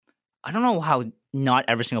I don't know how not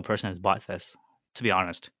every single person has bought this, to be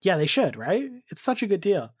honest. Yeah, they should, right? It's such a good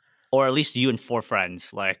deal. Or at least you and 4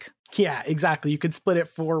 friends, like. Yeah, exactly. You could split it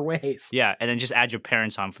 4 ways. Yeah, and then just add your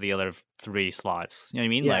parents on for the other 3 slots. You know what I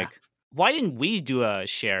mean? Yeah. Like, why didn't we do a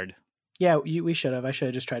shared? Yeah, we should have. I should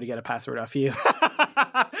have just tried to get a password off you.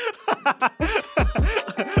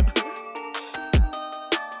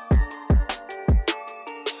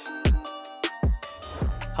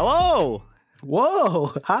 Hello.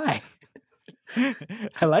 Whoa, hi.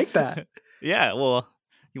 I like that. Yeah, well,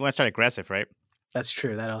 you want to start aggressive, right? That's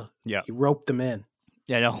true. Yeah. You rope them in.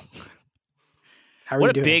 Yeah, no. How are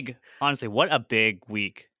you doing? Honestly, what a big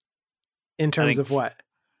week. In terms of what?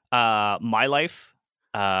 My life,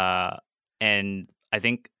 and I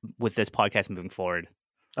think with this podcast moving forward.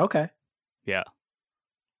 Okay. Yeah.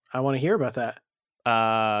 I want to hear about that.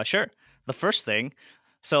 Sure. The first thing,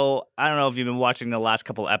 so I don't know if you've been watching the last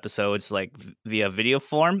couple episodes like via video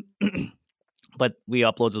form, but we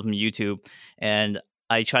upload them to YouTube, and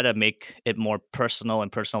I try to make it more personal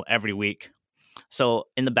every week. So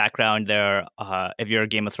in the background there, if you're a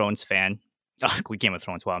Game of Thrones fan, Game of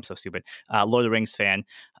Thrones, wow, I'm so stupid. Lord of the Rings fan,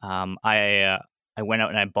 I went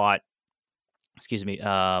out and I bought,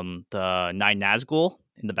 the 9 Nazgul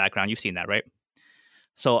in the background. You've seen that, right?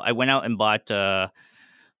 So I went out and bought the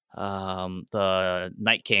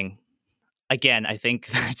Night King. Again, I think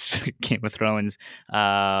that's Game of Thrones.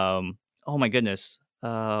 Oh my goodness.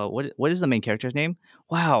 What is the main character's name?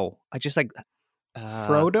 Wow, I just like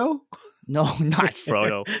Frodo? No, not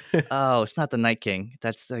Frodo. Oh, it's not the Night King.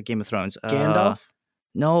 That's the Game of Thrones. Gandalf?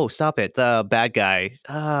 No, stop it. The bad guy.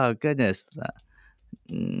 Oh goodness.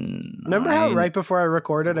 Remember how right before I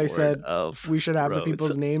recorded I said we should have the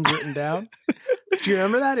people's names written down? Do you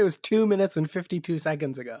remember that? It was 2 minutes and 52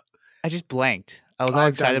 seconds ago. I just blanked. I was all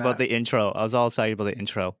excited about the intro. Man.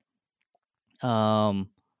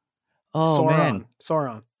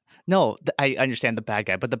 Sauron. No, I understand the bad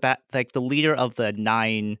guy, but the leader of the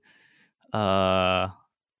 9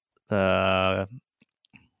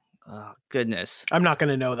 goodness. I'm not going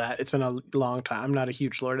to know that. It's been a long time. I'm not a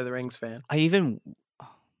huge Lord of the Rings fan. I even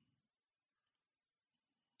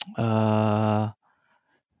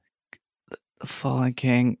Fallen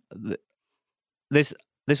King. This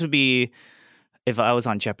would be, if I was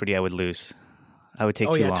on Jeopardy, I would lose. I would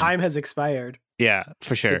take too long. Time has expired. Yeah,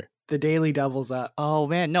 for sure. The daily doubles up. Oh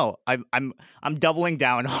man, no. I'm doubling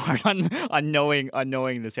down hard on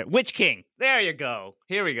knowing this here. Witch King. There you go.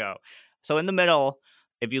 Here we go. So in the middle,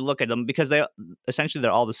 if you look at them, because they're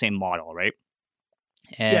all the same model, right?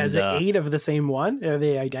 And, is it 8 of the same one? Are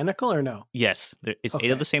they identical or no? Yes, it's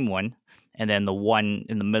 8 of the same one, and then the one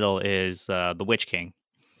in the middle is the Witch King.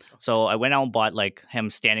 So I went out and bought like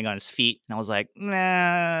him standing on his feet, and I was like,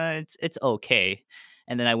 nah, it's okay.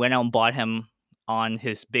 And then I went out and bought him on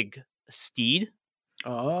his big steed.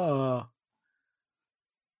 Oh.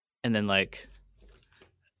 And then like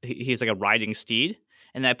he's like a riding steed,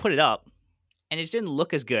 and then I put it up, and it didn't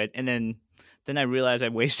look as good. And then I realized I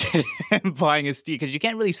wasted buying a steed, because you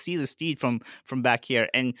can't really see the steed from back here,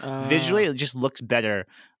 and visually it just looks better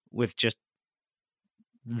with just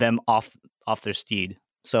them off their steed.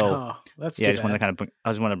 So that's I just want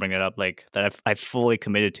to bring it up, like that I fully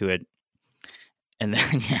committed to it. And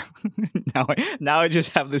then now I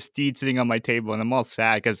just have the steed sitting on my table, and I'm all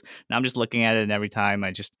sad because now I'm just looking at it, and every time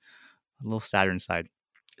a little sadder inside.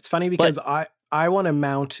 It's funny because I want to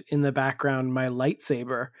mount in the background my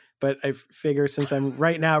lightsaber, but I figure since I'm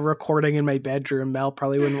right now recording in my bedroom, Mel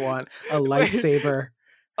probably wouldn't want a lightsaber.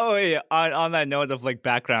 Oh yeah. On that note of like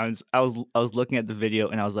backgrounds, I was looking at the video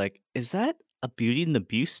and I was like, is that a Beauty and the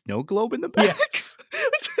Beast snow globe in the back? Yes.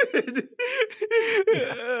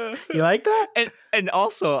 Yeah. You like that? And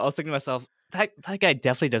also I was thinking to myself, that guy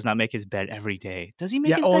definitely does not make his bed every day. Does he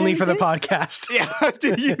make his bed only every for day? The podcast. Yeah.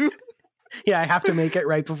 Do you? Yeah, I have to make it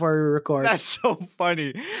right before we record. That's so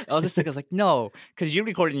funny. I was just thinking, I was like, no, because you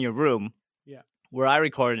record in your room. Yeah. Where I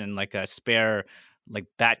record in like a spare, like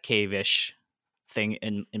bat cave-ish thing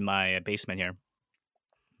in my basement here.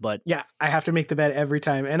 But yeah, I have to make the bed every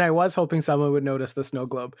time. And I was hoping someone would notice the snow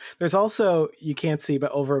globe. There's also, you can't see,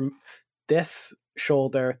 but over this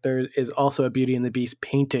shoulder, there is also a Beauty and the Beast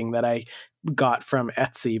painting that I got from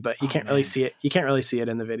Etsy, but you can't really see it. You can't really see it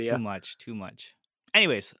in the video. Too much.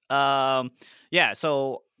 Anyways, yeah,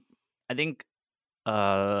 so I think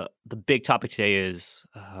the big topic today is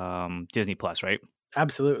Disney Plus, right?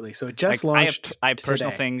 Absolutely. So it just launched. I have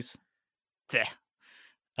personal things.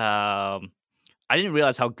 I didn't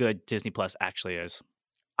realize how good Disney Plus actually is.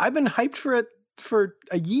 I've been hyped for it for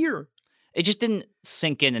a year. It just didn't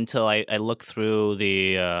sink in until I looked through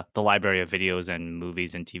the library of videos and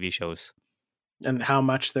movies and TV shows. And how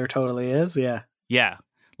much there totally is. Yeah. Yeah,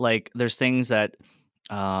 like there's things that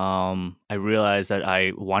I realized that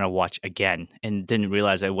I want to watch again and didn't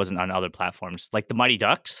realize it wasn't on other platforms. Like the Mighty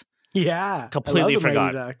Ducks, Yeah. I love completely the Mighty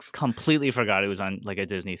forgot. Ducks. Completely forgot it was on like a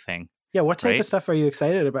Disney thing, Yeah. What type of right? stuff are you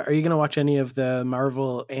excited about? Are you going to watch any of the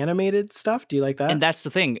Marvel animated stuff? Do you like And that? that's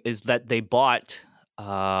the thing is that they bought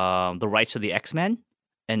the rights to the X-Men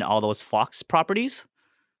and all those Fox properties.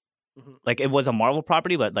 Mhm. Like it was a Marvel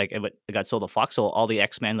property, but like it got sold to Fox. So all the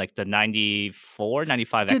X-Men, like the 94,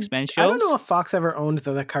 95 X-Men I don't know shows. if Fox ever owned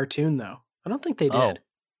the cartoon though. I don't think they Oh, did.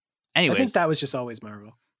 I think anyways, that was just always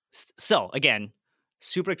Marvel. still, again,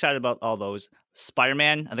 super excited about all those.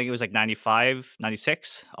 Spider-Man, I think it was like 95,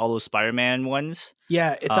 96. All those Spider-Man ones.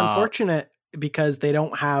 Yeah, it's Uh, unfortunate because they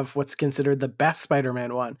don't have what's considered the best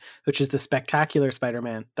Spider-Man one, which is the Spectacular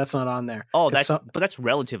Spider-Man. That's not on there. oh, 'Cause but that's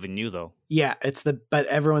relatively new though. yeah, but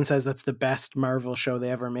everyone says that's the best Marvel show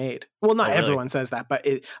they ever made. Well, not Oh, really? everyone says that, but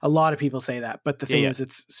a lot of people say that. But the Yeah, thing yeah. is,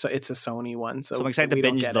 it's a Sony one, So I'm so excited to we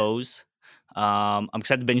don't binge get it. those. I'm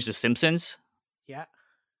excited to binge The Simpsons, Yeah.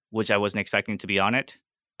 which I wasn't expecting to be on it.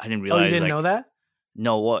 I didn't Oh, you realize didn't know like that?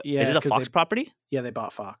 no, what is Yeah, it a because Fox property? they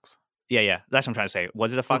bought Fox. Yeah, yeah. That's what I'm trying to say.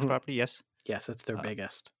 Was it a Fox Mhm. property? Yes. Yes, it's their Uh,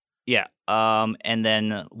 biggest. yeah. And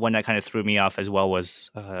then one that kind of threw me off as well was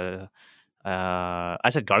I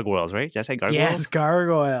said gargoyles, right? Did I say Yes,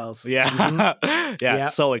 gargoyles? gargoyles. Mhm. Yeah. Yeah, Yeah.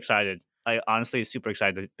 so excited. I honestly super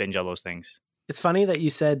excited to binge all those things. It's funny that you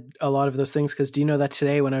said a lot of those things because do you know that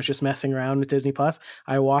today when I was just messing around with Disney Plus,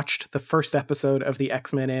 I watched the first episode of the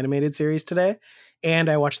X-Men animated series today, and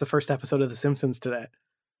I watched the first episode of The Simpsons today.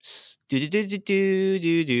 Do do do do do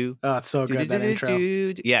do do Oh, it's so do do good, that do intro.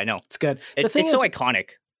 do. Yeah, no. It's good. The thing It's is, so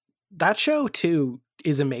iconic. that show too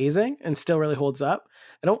is amazing and still really holds up.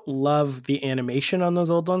 I don't love the animation on those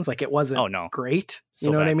old ones. Like it wasn't Oh no. great. You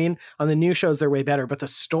So know what I bad. mean? On the new shows, they're way better, but the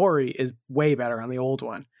story is way better on the old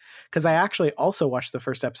one. Because I actually also watched the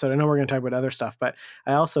first episode. I know we're going to talk about other stuff, but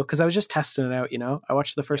I also, because I was just testing it out, I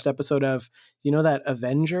watched the first episode of, that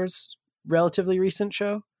Avengers relatively recent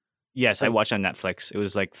show? Yes, I Like, watched on Netflix. It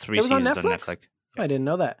was like 3 it was on seasons on Netflix? Netflix. Oh, I didn't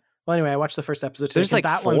know that. Well, anyway, I watched the first episode today There's because like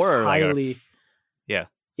that one's four like highly, yeah.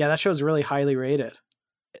 yeah, that show's really highly rated.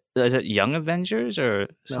 Is it Young Avengers or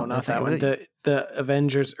No, something? not that one. The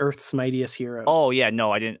Avengers Earth's Mightiest Heroes. Oh yeah,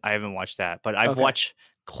 no, I haven't watched that, but I've Okay. watched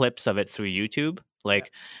clips of it through YouTube.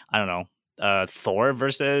 Like I don't know, Thor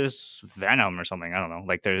versus Venom or something. I don't know.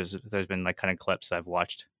 Like there's been like kind of clips I've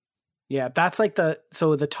watched. Yeah, that's like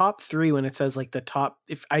the top 3 when it says like the top.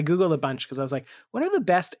 If I Googled a bunch because I was like, what are the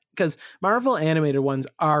best? Because Marvel animated ones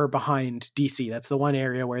are behind DC. That's the one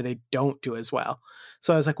area where they don't do as well.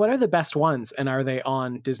 So I was like, what are the best ones? And are they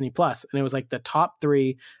on Disney Plus? And it was like the top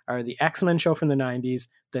 3 are the X-Men show from the 90s,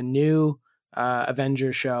 the new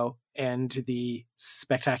Avengers show, and the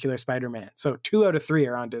Spectacular Spider-Man. So 2 out of 3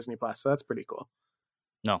 are on Disney Plus. So that's pretty cool.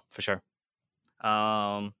 No, for sure.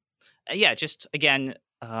 Yeah, just again,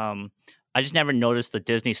 I just never noticed the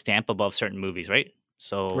Disney stamp above certain movies, right?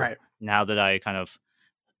 So Right. now that I kind of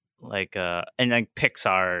like and like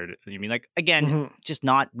Pixar, you mean like again, Mhm. just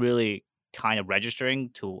not really kind of registering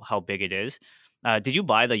to how big it is. Did you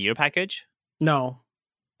buy the year package? No,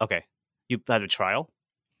 Okay, you had a trial.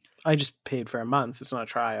 I just paid for a month. It's not a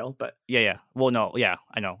trial, but Yeah, yeah. Well, no, yeah,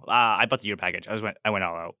 I know. I bought the year package. I went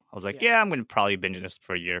all out. I was like, Yeah. yeah, I'm gonna probably binge this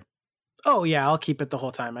for a year. oh yeah, I'll keep it the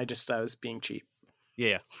whole time. I was being cheap. Yeah,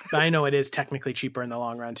 yeah. But I know it is technically cheaper in the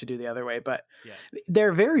long run to do the other way, but Yeah.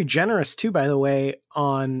 they're very generous too, by the way.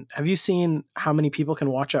 Have you seen how many people can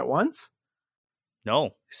watch at once?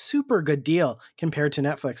 No. Super good deal compared to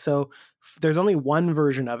Netflix. So there's only one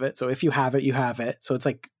version of it. So if you have it, you have it. So it's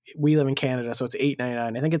like we live in Canada, so it's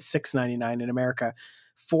 $8.99. I think it's $6.99 in America.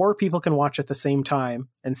 4 people can watch at the same time,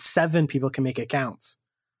 and 7 people can make accounts.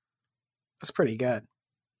 That's pretty good.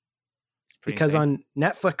 Pretty Because insane. on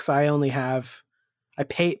Netflix, I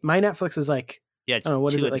pay my Netflix is like Yeah, it's I don't know,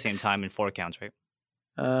 what two is it at like the same time in 4 accounts, right?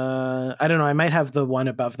 I don't know. I might have the one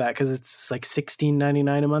above that because it's like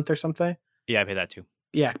 $16.99 a month or something. Yeah, I pay that too.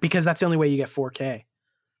 Yeah, because that's the only way you get 4K.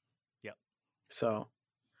 Yep. So,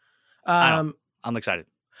 I know. I'm excited.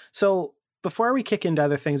 So before we kick into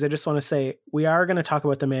other things, I just want to say we are going to talk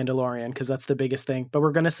about The Mandalorian because that's the biggest thing, but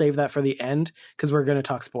we're going to save that for the end because we're going to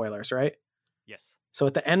talk spoilers, right? Yes. So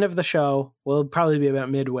at the end of the show, we'll probably be about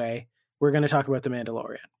midway. We're going to talk about The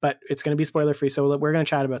Mandalorian, but it's going to be spoiler free. So we're going to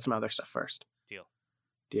chat about some other stuff first.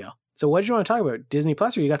 Deal. So what did you want to talk about? Disney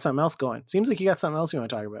Plus, or you got something else going? Seems like you got something else you want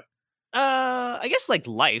to talk about. I guess like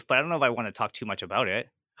life, but I don't know if I want to talk too much about it.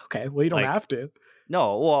 Okay, well, you don't Like- have to.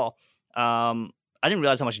 No, well, I didn't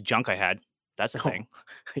realize how much junk I had. That's the thing.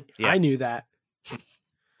 I knew that.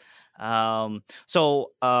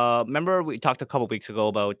 Remember we talked a couple weeks ago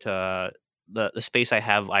about the space I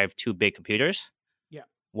have. I have two big computers. Yeah.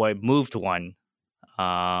 Well, I moved one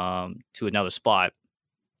to another spot.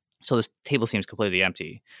 So this table seems completely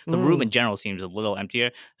empty. The room in Mm. general seems a little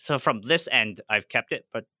emptier. So from this end, I've kept it,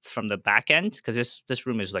 but from the back end, because this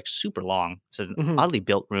room is like super long. It's an Hmm. oddly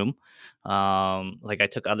built room. Like I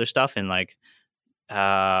took other stuff and like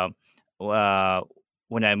uh, uh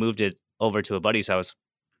when I moved it over to a buddy's house,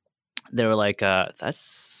 they were like, "That's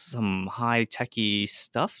some high techy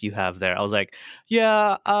stuff you have there." I was like,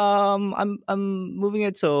 "Yeah, I'm moving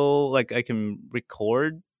it so like I can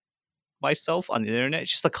record myself on the internet."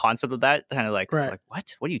 It's just the concept of that kind of Right. like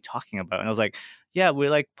what? What are you talking about? And I was like, "Yeah, we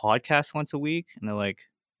like podcast once a week." And they're like,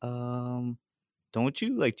 don't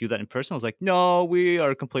you like do that in person?" I was like, "No, we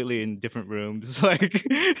are completely in different rooms." Like,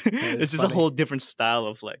 That is it's just a funny. whole different style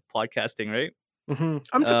of like podcasting, right? I'm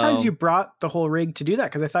surprised you Um, brought the whole rig to do that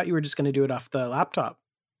because I thought you were just going to do it off the laptop.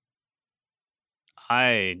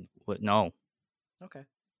 I would no. Okay.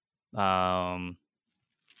 Um,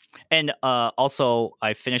 and also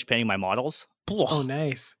I finished painting my models. Oh, Ugh,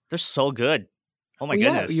 nice. they're so good. Oh my Oh, yeah.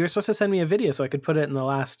 You goodness. were supposed to send me a video so I could put it in the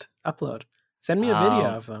last upload. Send me a video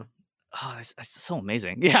Um, of them. oh, it's so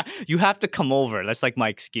amazing. Yeah, you have to come over. That's like my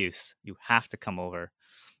excuse. You have to come over.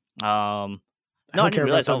 Um, I no, I don't care didn't about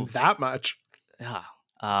realize. them Oh, that much. yeah.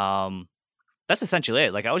 That's essentially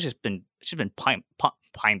it. Like I was just been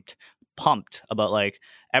pumped about like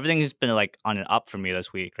everything's been like on an up for me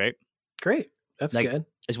this week, right? Great. That's Like good.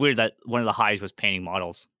 it's weird that one of the highs was painting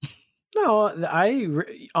models. No,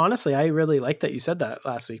 honestly, I really like that you said that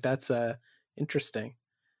last week. That's interesting. Yeah,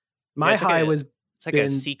 My high was it's like a been,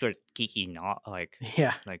 secret geeky not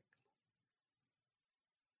yeah. like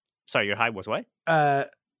sorry, your high was what? Uh,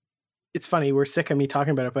 it's funny. We're sick of me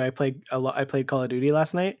talking about it, but I played a lot. I played Call of Duty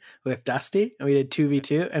last night with Dusty, and we did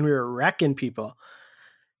 2v2, and we were wrecking people.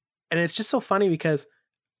 And it's just so funny because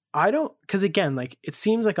because again, like it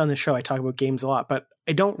seems like on the show I talk about games a lot, but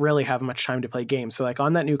I don't really have much time to play games. So like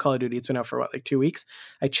on that new Call of Duty, it's been out for what, like 2 weeks.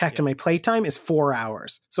 I checked Yeah. and my playtime is 4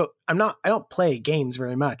 hours. So I don't play games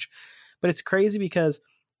very much, but it's crazy because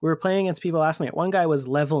we were playing against people last night. One guy was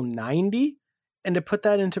level 90. And to put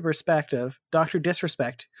that into perspective, Dr.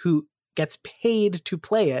 Disrespect, who gets paid to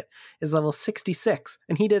play it, is level 66.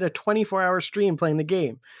 And he did a 24-hour stream playing the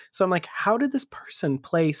game. So I'm like, how did this person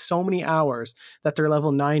play so many hours that they're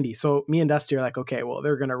level 90? So me and Dusty are like, okay, well,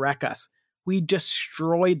 they're going to wreck us. We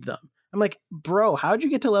destroyed them. I'm like, bro, how'd you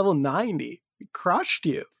get to level 90? We crushed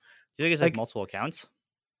you. Do you think it's like Like, multiple accounts?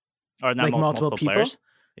 Or not like multiple multiple people? players?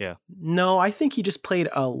 Yeah. No, I think he just played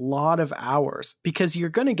a lot of hours because you're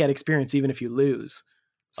going to get experience even if you lose.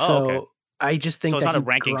 Oh, okay. So I just So think it's that not a he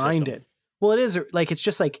ranking system. grinded. Well, it is like, it's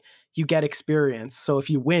just like you get experience. So if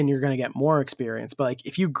you win, you're going to get more experience. But like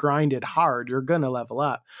if you grinded hard, you're going to level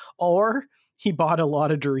up. Or he bought a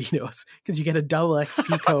lot of Doritos because you get a double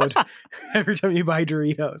XP code every time you buy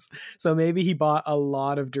Doritos. So maybe he bought a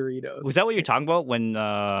lot of Doritos. Was that what you're talking about when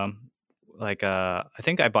I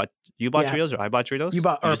think you bought Yeah. Doritos or I bought Doritos? You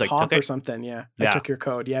bought You or just like pop took or it? something. Yeah. I Yeah. took your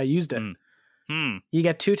code. Yeah. I used it. Hmm. Hmm. You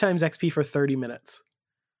get 2 times XP for 30 minutes.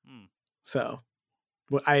 Hmm. So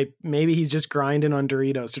maybe he's just grinding on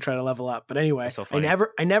Doritos to try to level up. But anyway, That's so funny.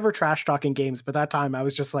 I never trash talking games, but that time I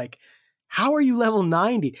was just like, how are you level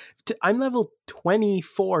 90? I'm level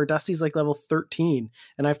 24. Dusty's like level 13,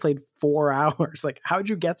 and I've played 4 hours. Like, how'd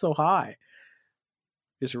you get so high?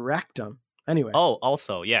 Just wrecked him. Anyway. Oh,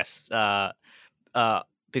 also, yes. Because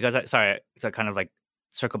to kind of like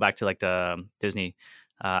circle back to like the Disney,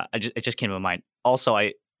 it just came to my mind. Also,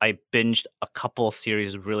 I binged a couple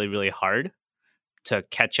series really, really hard to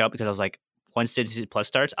catch up because I was like, once Disney Plus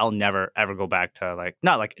starts, I'll never ever go back to like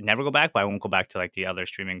not like never go back, but I won't go back to like the other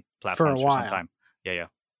streaming For a platforms for some while. time. Yeah, yeah.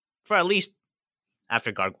 For at least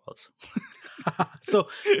after Gargoyles. So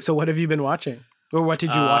what have you been watching? Or what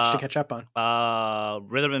did you watch to catch up on?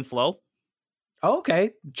 Rhythm and Flow. Oh,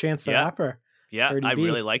 okay. Chance the Yeah. Rapper. Yeah, Cardi I B.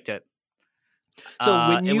 really liked it. So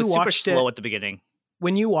when It you was super watched slow it, at the beginning.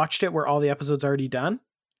 were all the episodes already done?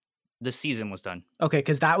 The season was done. Okay,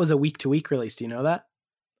 because that was a week-to-week release. Do you know that?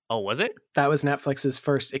 Oh, was it? That was Netflix's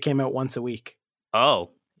first. It came out once a week.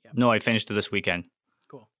 Oh, Yeah. no, I finished it this weekend.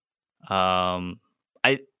 Cool.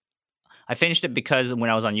 I finished it because when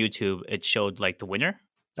I was on YouTube, it showed like the winner.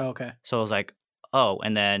 Oh, okay. So I was like, oh,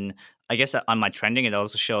 and then I guess on my trending, it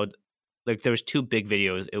also showed like there was two big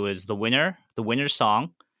videos. It was the winner's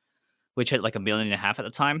song, which had like 1.5 million at the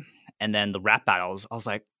time, and then the rap battles. I was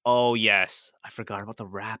like, oh yes, I forgot about the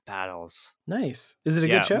rap battles. Nice. Is it a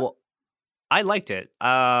Yeah, good show? well, I liked it.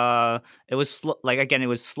 It was like again, it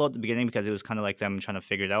was slow at the beginning because it was kind of like them trying to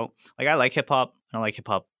figure it out. Like I like hip hop. I don't like hip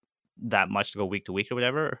hop that much to go week to week or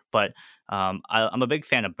whatever. But I'm a big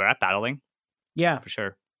fan of rap battling Yeah. for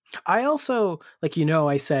sure. I also, like,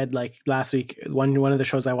 I said, like, last week, one of the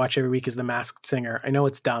shows I watch every week is The Masked Singer. I know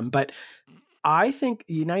it's dumb, but I think,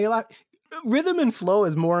 you're Rhythm and Flow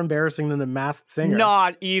is more embarrassing than The Masked Singer.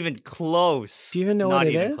 Not even close. Do you even know Not what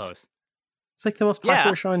it even is? Close. It's like the most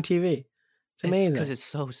popular show on TV. It's amazing. Because it's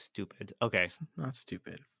so stupid. Okay. It's not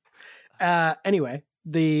stupid. Anyway,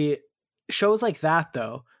 the shows like that,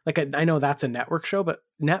 though, like, I know that's a network show, but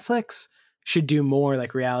Netflix should do more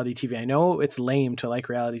like reality TV. I know it's lame to like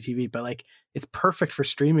reality TV, but like it's perfect for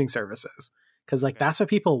streaming services because like that's what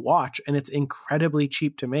people watch and it's incredibly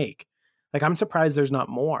cheap to make. Like I'm surprised there's not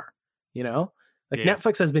more, like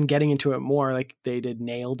Netflix has been getting into it more. Like they did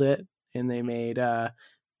Nailed It and they made,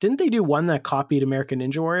 didn't they do one that copied American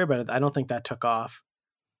Ninja Warrior? But I don't think that took off.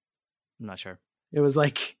 I'm not sure. It was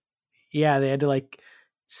like, yeah, they had to like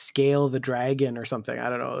scale the dragon or something. I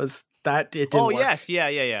don't know. It was that it didn't work. Yes. Yeah. I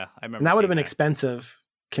remember. And that would have been expensive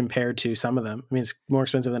compared to some of them. I mean, it's more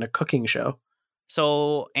expensive than a cooking show.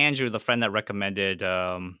 So Andrew, the friend that recommended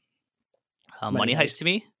Money Heist to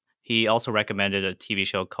me, he also recommended a TV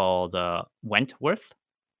show called Wentworth.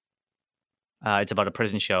 It's about a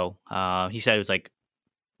prison show. He said it was like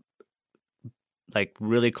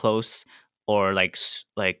really close, or like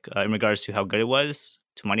in regards to how good it was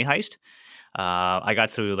to Money Heist. I got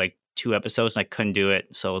through like 2 episodes and I couldn't do it,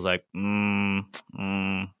 so I was like,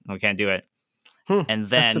 I can't do it. And then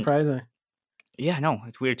that's surprising. Yeah, no,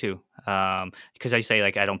 it's weird too. Because I say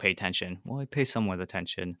like I don't pay attention. Well, I pay somewhat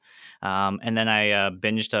attention. And then I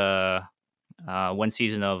binged 1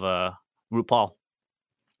 season of RuPaul.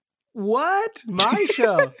 What? My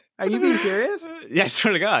show? Are you being serious? Yeah, I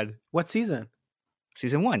swear to God. What season?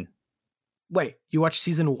 Season 1. Wait, you watched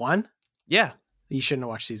season 1? Yeah. You shouldn't have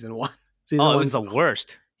watched season 1. It was the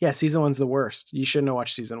worst. Yeah, season 1's the worst. You shouldn't have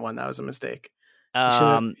watched season 1. That was a mistake.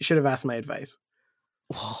 You should have asked my advice.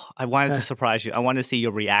 I wanted to surprise you. I wanted to see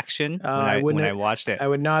your reaction when I watched it. I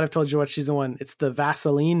would not have told you to watch season 1. It's the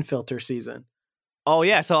Vaseline filter season. Oh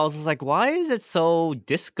yeah, so I was just like, why is it so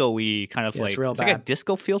disco-y? Kind of like, it's like a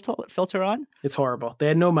disco filter on. It's horrible. They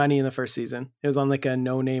had no money in the first season. It was on like a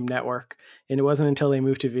no-name network, and it wasn't until they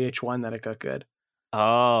moved to VH1 that it got good.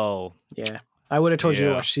 Oh yeah, I would have told you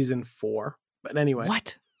to watch season 4, but anyway.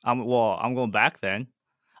 What? I'm going back then.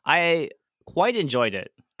 I quite enjoyed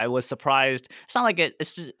it. I was surprised. It's not like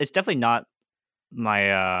it's definitely not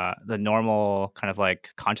my the normal kind of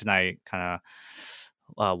like content I kind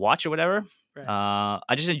of watch or whatever. Right.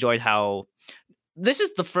 I just enjoyed how this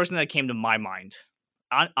is the first thing that came to my mind.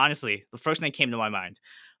 Honestly, the first thing that came to my mind.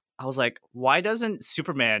 I was like, why doesn't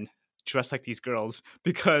Superman dress like these girls?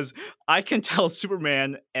 Because I can tell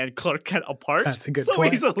Superman and Clark Kent apart. That's a good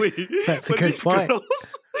point. Easily. That's a good point. Girls,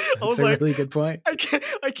 That's a really good point. I can't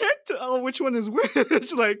tell which one is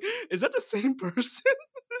which. Like, is that the same person?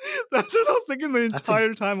 That's what I was thinking the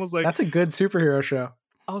entire time. I was like, that's a good superhero show.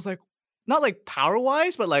 I was like, not like power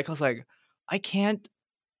wise, but like I was like, I can't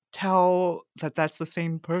tell that that's the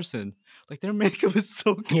same person. Like their makeup is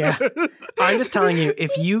so good. Yeah. I'm just telling you,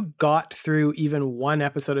 if you got through even 1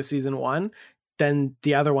 episode of season 1, then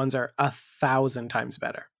the other ones are 1,000 times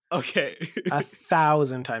better. Okay.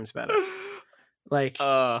 1,000 times better. Like,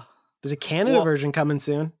 there's a Canada version coming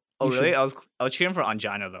soon. Oh, really? I was cheering for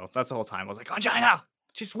Angina though. That's the whole time. I was like, Angina,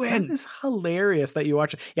 just win. That is hilarious that you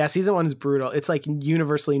watch it. Yeah, season 1 is brutal. It's like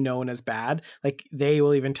universally known as bad. Like they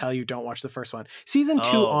will even tell you don't watch the first one. Season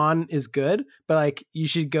 2 on is good, but like you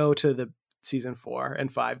should go to the season 4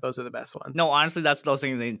 and 5. Those are the best ones. No, honestly, that's what I was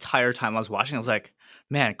thinking the entire time I was watching. I was like,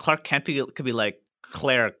 man, Clark Kent could be like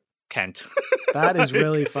Claire Kent. That is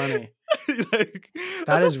really funny.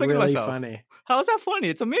 That is really funny. How is that funny?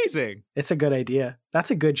 It's amazing. It's a good idea. That's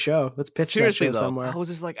a good show. Let's pitch that show somewhere. I was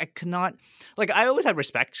just like, I could not, like, I always had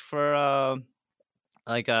respect for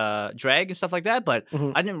drag and stuff like that, but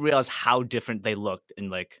I didn't realize how different they looked. And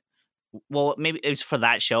like, well, maybe it's for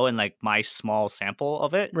that show and like my small sample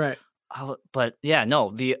of it, right? But yeah,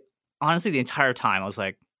 no. Honestly, the entire time I was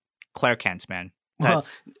like, Claire Kent, man.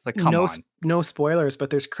 That's, like, come on. No spoilers,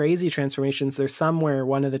 but there's crazy transformations. There's some where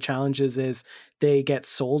one of the challenges is they get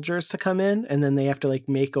soldiers to come in and then they have to like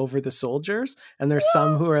make over the soldiers. And there's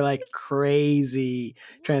some who are like crazy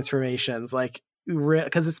transformations, like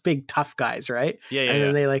because it's big tough guys, right? Yeah. And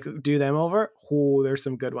then they like do them over. Oh, there's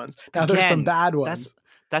some good ones. Now there's some bad ones.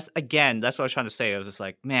 That's what I was trying to say. I was just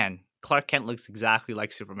like, man, Clark Kent looks exactly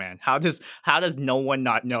like Superman. How does no one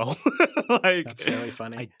not know? Like, that's really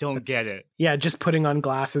funny. I don't get it. Yeah, just putting on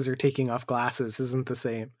glasses or taking off glasses isn't the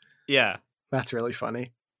same. Yeah. That's really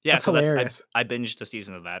funny. Yeah, that's hilarious. I binged a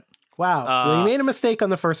season of that. Wow. Well, you made a mistake on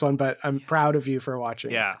the first one, but I'm proud of you for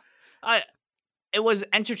watching. Yeah. I it was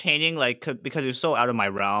entertaining, like because it was so out of my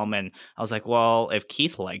realm, and I was like, well, if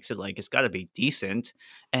Keith likes it, like it's got to be decent.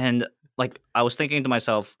 And like I was thinking to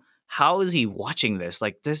myself, how is he watching this?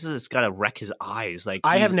 Like this is got to wreck his eyes. Like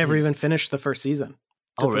I have never he's even finished the first season.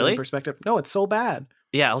 To oh put it in really? perspective, no, it's so bad.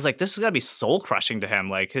 Yeah, I was like, this is gotta be soul crushing to him.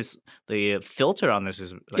 Like the filter on this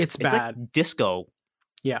is like It's it's like bad. disco.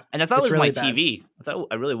 Yeah, And I thought it it's was my really bad. TV.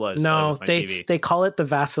 I really was. Thought it No, was my they TV. they call it the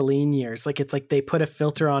Vaseline years. Like it's like they put a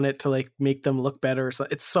filter on it to like make them look better. So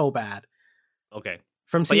it's so bad. Okay.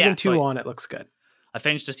 From But yeah, season 2 so on, it looks good. I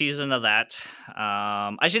finished the season of that.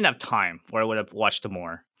 I just didn't have time, or I would have watched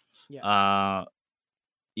more. Yeah.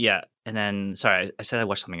 Yeah, and then sorry, I said I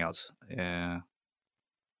watched something else. Yeah,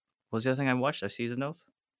 what was the other thing I watched a season of?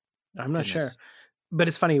 I'm not sure. Goodness. But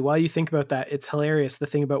it's funny, while you think about that, it's hilarious. The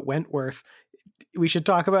thing about Wentworth, we should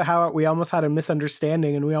talk about how we almost had a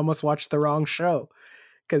misunderstanding and we almost watched the wrong show.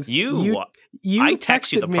 Because I you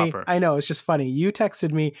text you texted the me. proper. I know, it's just funny. You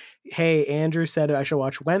texted me, hey, Andrew said I should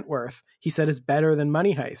watch Wentworth. He said it's better than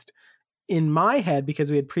Money Heist. In my head, because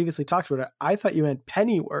we had previously talked about it, I thought you meant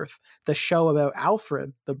Pennyworth, the show about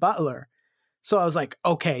Alfred, the butler. So I was like,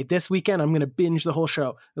 okay, this weekend I'm going to binge the whole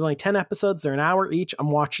show. There's only 10 episodes. They're an hour each.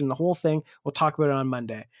 I'm watching the whole thing. We'll talk about it on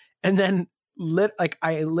Monday. And then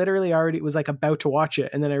I literally already was like about to watch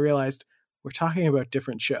it. And then I realized we're talking about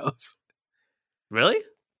different shows. Really?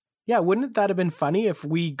 Yeah. Wouldn't that have been funny if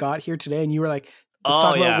we got here today and you were like, let's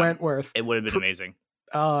talk about Wentworth. It would have been amazing.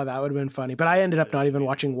 Oh, that would have been funny. But I ended up not even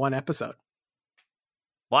watching one episode.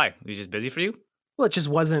 Why? Were you just busy for you? Well, it just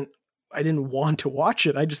wasn't. I didn't want to watch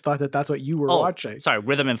it. I just thought that that's what you were watching. Sorry,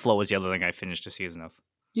 Rhythm and Flow was the other thing I finished the season of.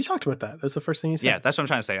 You talked about that. That was the first thing you said. Yeah, that's what I'm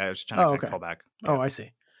trying to say. I was trying to call back. Yeah. Oh, I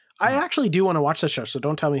see. I actually do want to watch the show, so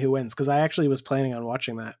don't tell me who wins, because I actually was planning on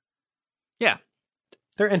watching that. Yeah.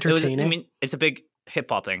 They're entertaining. It's a big hip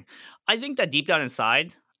hop thing. I think that deep down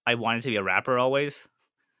inside, I wanted to be a rapper always.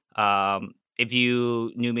 If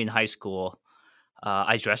you knew me in high school,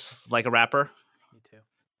 I dressed like a rapper. Me too.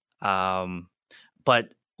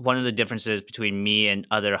 But one of the differences between me and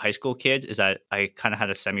other high school kids is that I kind of had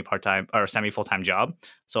a semi full-time job.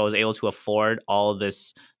 So I was able to afford all of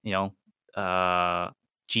this,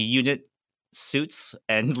 G-Unit suits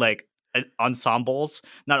and like ensembles.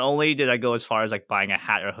 Not only did I go as far as like buying a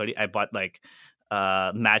hat or a hoodie, I bought like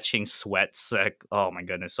matching sweats. Like, oh my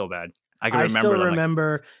goodness, so bad. I still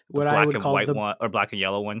remember what I would call the one or black and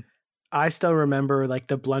yellow one. I still remember like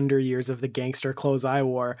the blunder years of the gangster clothes I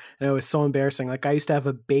wore, and it was so embarrassing. Like I used to have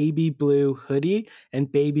a baby blue hoodie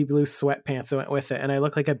and baby blue sweatpants that went with it, and I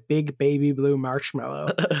looked like a big baby blue marshmallow,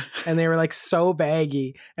 and they were like so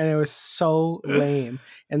baggy, and it was so lame.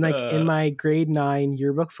 And like in my grade 9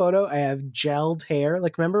 yearbook photo, I have gelled hair.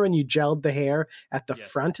 Like remember when you gelled the hair at the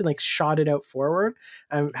front and like shot it out forward?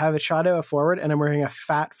 I have it shot out forward, and I'm wearing a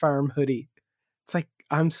Fat Farm hoodie. It's like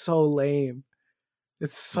I'm so lame.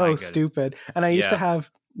 It's so stupid. And I used to have,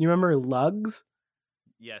 you remember lugs?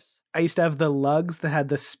 Yes. I used to have the lugs that had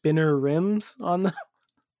the spinner rims on them.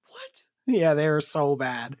 What? Yeah, they were so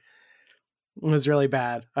bad. It was really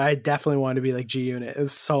bad. I definitely wanted to be like G-Unit. It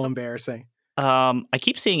was so embarrassing. I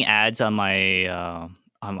keep seeing ads on my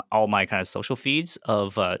on all my kind of social feeds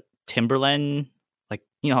of Timberland. Like,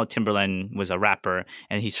 you know how Timberland was a rapper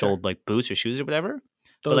and he sold like boots or shoes or whatever.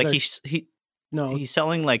 But like he's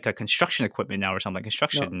selling like a construction equipment now or something. Like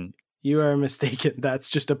construction. No, you are mistaken. That's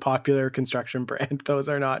just a popular construction brand. Those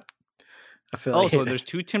are not affiliated. Oh, so there's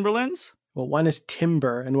two Timberlands? Well, one is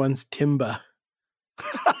Timber and one's Timba.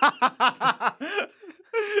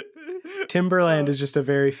 Timberland is just a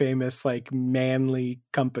very famous, like, manly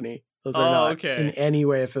company. Those are not in any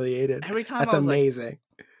way affiliated. Every time that's amazing.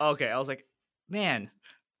 Like, I was like, man,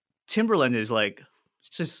 Timberland is like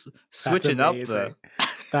just switching up.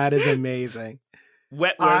 That is amazing.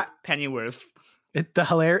 Wentworth, Pennyworth.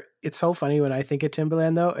 It's so funny when I think of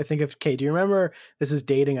Timberland, though. I think of, do you remember, this is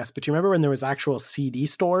dating us, but do you remember when there was actual CD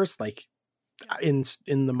stores, like in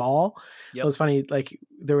the mall? Yep. It was funny, like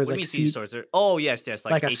there was like CD stores. Oh yes,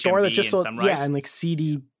 like a HMV store that just sold, and like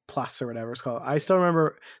CD Plus or whatever it's called. I still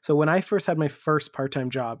remember. So when I first had my first part-time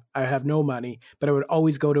job, I would have no money, but I would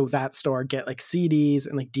always go to that store, get like CDs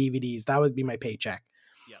and like DVDs. That would be my paycheck.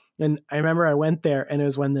 And I remember I went there, and it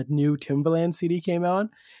was when the new Timbaland CD came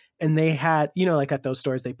on, and they had, like at those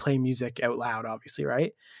stores, they play music out loud, obviously,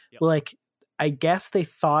 right? Yep. Well, like, I guess they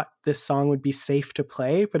thought this song would be safe to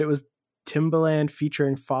play, but it was Timbaland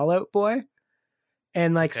featuring Fall Out Boy.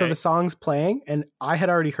 And like, so the song's playing, and I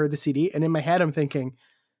had already heard the CD, and in my head, I'm thinking,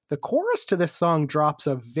 the chorus to this song drops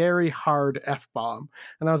a very hard F-bomb.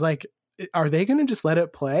 And I was like, are they going to just let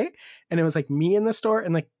it play? And it was like me in the store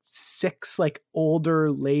and like 6 like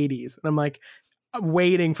older ladies. And I'm like,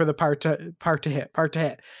 waiting for the part to hit.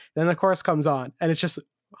 Then the chorus comes on, and it's just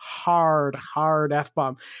hard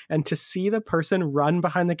F-bomb. And to see the person run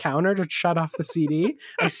behind the counter to shut off the CD,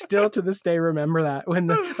 I still to this day remember that when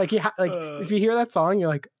if you hear that song, you're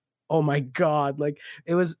like, oh my God, like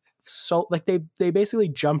it was so like they basically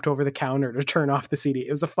jumped over the counter to turn off the CD.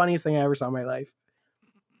 It was the funniest thing I ever saw in my life.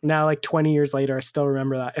 Now, like 20 years later, I still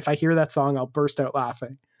remember that. If I hear that song, I'll burst out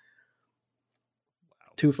laughing.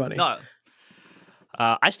 Wow. Too funny. No,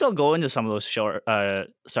 I still go into some of those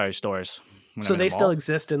stores. So they still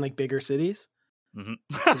exist in like bigger cities? Mm-hmm.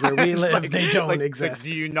 Because where we live, they don't exist.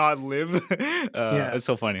 Like, do you not live? Yeah, it's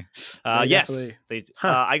so funny. Yes,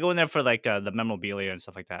 I go in there for like the memorabilia and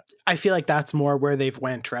stuff like that. I feel like that's more where they've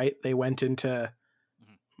went, right? They went into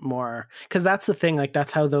more, because that's the thing. Like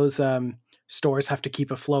that's how those stores have to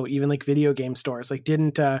keep afloat. Even like video game stores. Like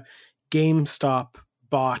didn't GameStop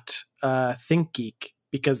bought ThinkGeek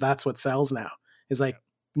because that's what sells now. Is like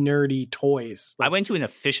nerdy toys. Like, I went to an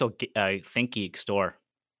official ThinkGeek store.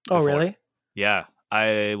 Oh, really? Yeah,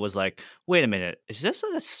 I was like, wait a minute, is this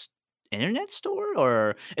an internet store?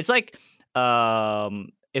 Or it's like, if I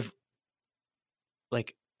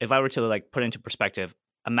were to like put it into perspective,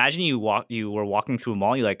 imagine you were walking through a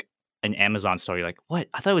mall, you like an Amazon store, you're like, what?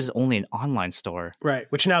 I thought it was only an online store. Right,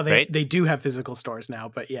 which now they do have physical stores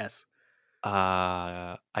now, but yes.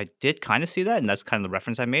 I did kind of see that, and that's kind of the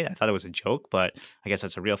reference I made. I thought it was a joke, but I guess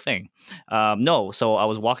that's a real thing. No, so I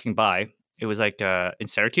was walking by. It was like in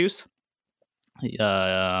Syracuse. Is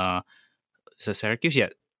it Syracuse? Yeah,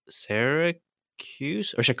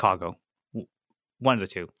 Syracuse or Chicago, one of the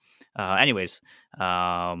two. Anyways,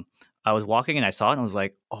 I was walking and I saw it and I was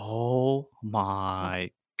like, "Oh my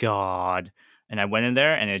God!" And I went in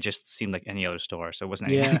there and it just seemed like any other store, so it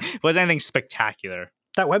wasn't anything, it wasn't anything spectacular.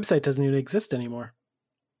 That website doesn't even exist anymore.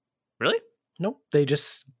 Really? Nope. They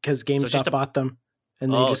just because GameStop bought them,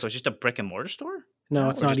 and so it's just a brick and mortar store. No,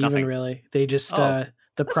 it's not even nothing? Really. They just the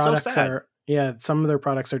products are some of their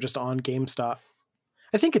products are just on GameStop.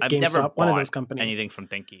 I think it's GameStop, one of those companies. Anything from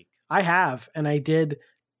ThinkGeek? I have, and I did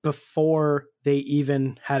before they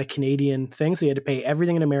even had a Canadian thing. So you had to pay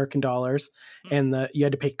everything in American dollars, and you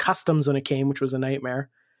had to pay customs when it came, which was a nightmare.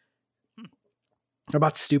 I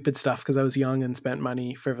bought stupid stuff because I was young and spent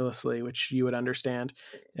money frivolously, which you would understand.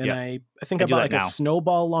 And I think I bought like a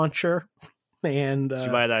snowball launcher. And did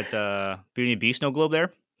you buy that Beauty and the Beast snow globe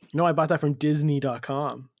there? No, I bought that from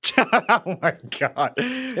Disney.com. Oh my God.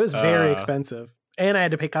 It was very expensive. And I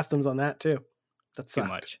had to pay customs on that too. That's too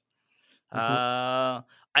much. I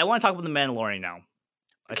want to talk about The Mandalorian now.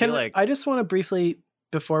 I just want to briefly,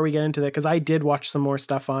 before we get into that, because I did watch some more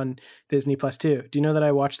stuff on Disney Plus too. Do you know that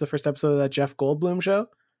I watched the first episode of that Jeff Goldblum show?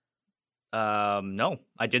 No,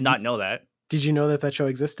 I did not know that. Did you know that show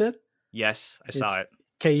existed? Yes, I saw it.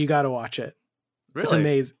 Okay, you got to watch it.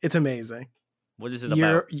 Really? It's amazing. What is it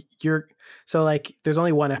about? So like, there's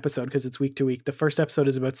only one episode because it's week to week. The first episode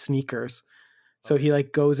is about sneakers. So he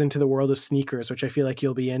like goes into the world of sneakers, which I feel like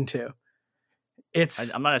you'll be into.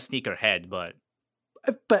 I'm not a sneaker head, but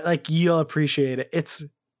like you'll appreciate it. It's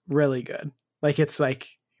really good. Like it's like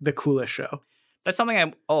the coolest show. That's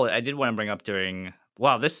something I did want to bring up during.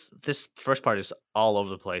 Wow, this first part is all over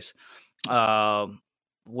the place.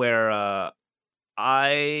 Where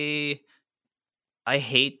I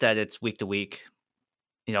hate that it's week to week.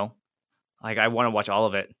 You know, like I want to watch all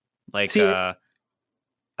of it. Like I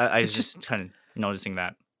was just kind of noticing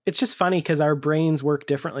that. It's just funny because our brains work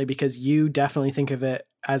differently, because you definitely think of it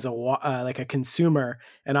as a like a consumer,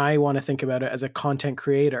 and I want to think about it as a content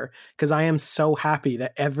creator, because I am so happy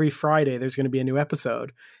that every Friday there's going to be a new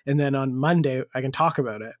episode, and then on Monday I can talk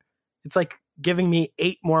about it. It's like giving me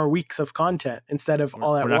 8 more weeks of content instead of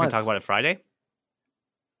all at once. We're not going to talk about it Friday?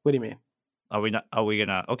 What do you mean? Are we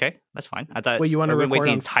gonna? Okay, that's fine. I thought. Well, you want to wait the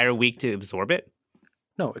entire week to absorb it?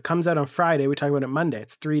 No, it comes out on Friday. We talk about it Monday.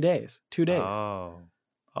 It's 3 days, 2 days. Oh,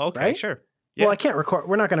 okay, right? Sure. Yeah. Well, I can't record.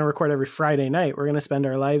 We're not going to record every Friday night. We're going to spend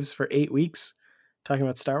our lives for 8 weeks talking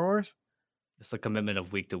about Star Wars. It's a commitment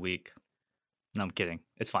of week to week. No, I'm kidding.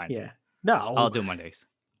 It's fine. Yeah. No, I'll do Mondays.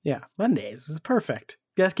 Yeah, Mondays is perfect.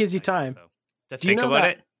 That gives you time. To think about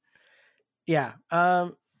it. Yeah. I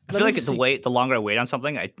feel like the longer I wait on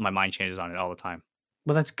something, my mind changes on it all the time.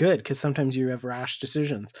 Well, that's good, because sometimes you have rash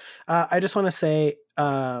decisions. I just want to say,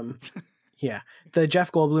 yeah, the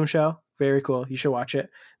Jeff Goldblum show, very cool. You should watch it.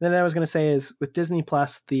 And then I was going to say is with Disney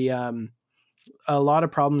Plus, a lot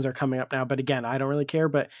of problems are coming up now. But again, I don't really care.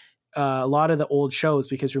 But a lot of the old shows,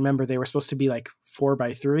 because remember they were supposed to be like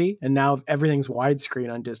 4:3, and now everything's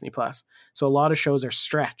widescreen on Disney Plus. So a lot of shows are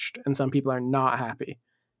stretched, and some people are not happy.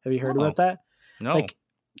 Have you heard about that? No.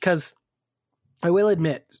 Because I will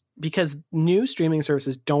admit, because new streaming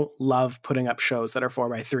services don't love putting up shows that are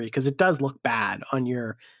 4:3 because it does look bad on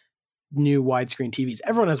your new widescreen TVs.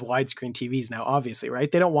 Everyone has widescreen TVs now, obviously,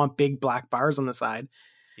 right? They don't want big black bars on the side.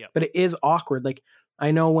 Yep. But it is awkward. Like,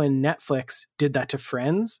 I know when Netflix did that to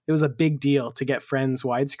Friends, it was a big deal to get Friends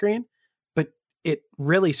widescreen, but it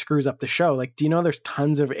really screws up the show. Like, do you know there's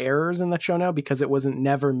tons of errors in that show now because it wasn't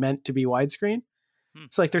never meant to be widescreen?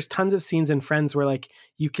 So like there's tons of scenes in Friends where like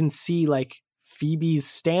you can see like Phoebe's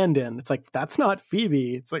stand-in. It's like, that's not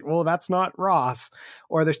Phoebe. It's like, well, that's not Ross.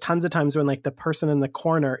 Or there's tons of times when like the person in the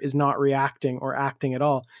corner is not reacting or acting at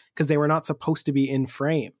all because they were not supposed to be in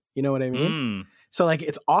frame. You know what I mean? So like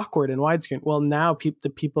it's awkward in widescreen. Well, now the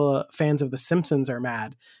people, fans of The Simpsons, are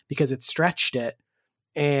mad because it stretched it,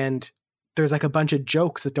 and there's like a bunch of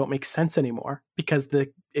jokes that don't make sense anymore because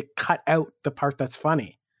it cut out the part that's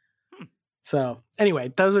funny. So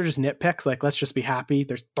anyway, those are just nitpicks. Like, let's just be happy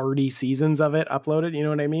there's 30 seasons of it uploaded. You know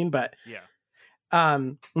what I mean? But yeah.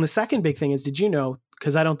 And the second big thing is, did you know,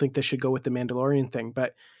 because I don't think this should go with the Mandalorian thing,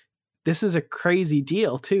 but this is a crazy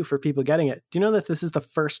deal too for people getting it. Do you know that this is the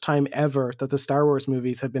first time ever that the Star Wars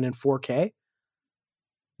movies have been in 4K?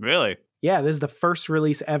 Really? Yeah, this is the first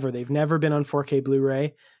release ever. They've never been on 4K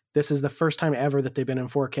Blu-ray. This is the first time ever that they've been in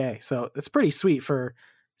 4K. So it's pretty sweet for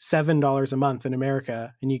 $7 a month in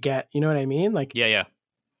America, and you get, you know what I mean? Like, yeah.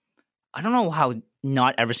 I don't know how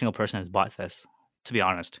not every single person has bought this, to be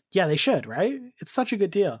honest. Yeah, they should, right? It's such a good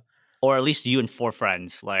deal. Or at least you and 4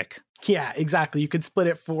 friends, like. Yeah, exactly. You could split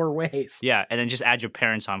it 4 ways. Yeah, and then just add your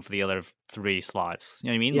parents on for the other 3 slots. You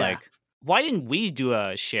know what I mean? Yeah. Like, why didn't we do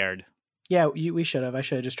a shared? Yeah, we should have. I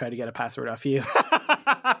should have just tried to get a password off you.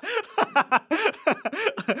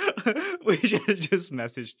 We should have just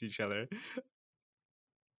messaged each other.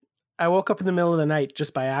 I woke up in the middle of the night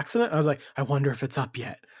just by accident. I was like, I wonder if it's up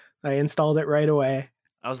yet. I installed it right away.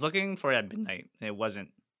 I was looking for it at midnight, and it wasn't.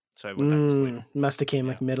 So I went back to sleep. Must have came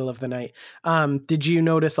like middle of the night. Did you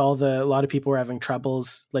notice a lot of people were having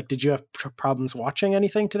troubles? Like, did you have problems watching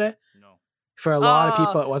anything today? No. For a lot of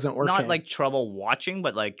people, it wasn't working. Not like trouble watching,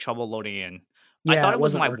 but like trouble loading in. Yeah, I thought it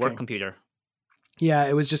was my working. work computer. Yeah,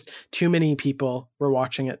 it was just too many people were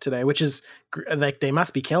watching it today, which is like, they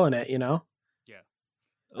must be killing it, you know? Yeah.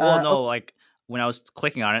 Well, no, like when I was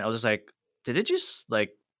clicking on it, I was just like, did it just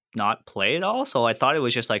like not play at all? So I thought it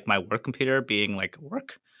was just like my work computer being like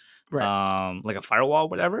work. Right. Like a firewall or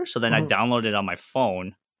whatever. So then I downloaded it on my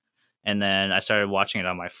phone, and then I started watching it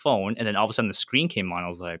on my phone, and then all of a sudden the screen came on. I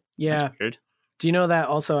was like, that's weird. Do you know that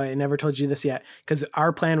also, I never told you this yet, because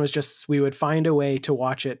our plan was just we would find a way to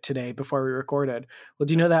watch it today before we recorded. Well,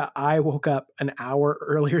 do you know that I woke up an hour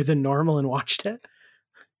earlier than normal and watched it?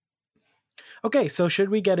 Okay, so should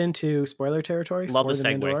we get into spoiler territory Love for the The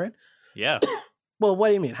Mandalorian? Yeah. Well, what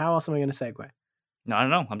do you mean? How else am I going to segue? No, I don't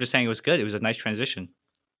know. I'm just saying it was good. It was a nice transition.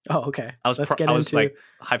 Oh, okay. I was like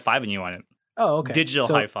high-fiving you on it. Oh, okay. Digital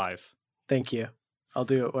high five. Thank you. I'll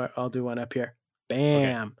do one up here.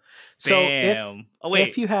 Bam. Okay. So bam.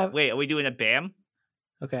 if you have... Wait, are we doing a bam?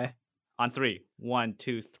 Okay. On 3. 1,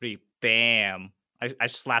 2, 3. Bam. I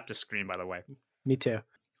slapped the screen, by the way. Me too.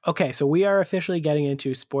 Okay, so we are officially getting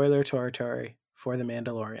into spoiler territory for The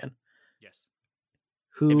Mandalorian. Yes.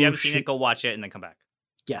 If you haven't seen it, go watch it and then come back.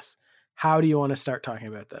 Yes. How do you want to start talking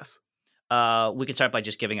about this? We can start by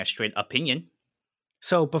just giving a straight opinion.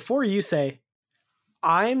 So before you say,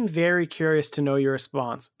 I'm very curious to know your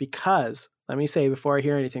response, because let me say before I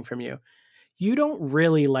hear anything from you, you don't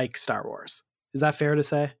really like Star Wars. Is that fair to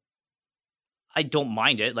say? I don't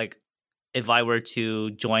mind it. Like, if I were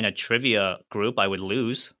to join a trivia group, I would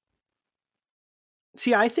lose.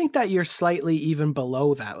 See, I think that you're slightly even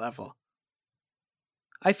below that level.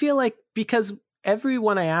 I feel like, because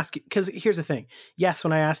everyone I ask you, because here's the thing. Yes,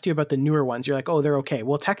 when I asked you about the newer ones, you're like, oh, they're okay.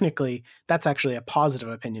 Well, technically, that's actually a positive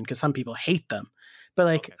opinion because some people hate them. But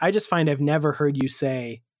like, okay. I just find I've never heard you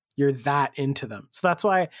say you're that into them. So that's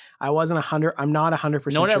why I wasn't 100. I'm not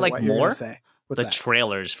 100% sure what I like what you're more? gonna say. What's the that?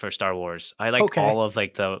 Trailers for Star Wars. I like all of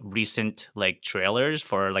like the recent like trailers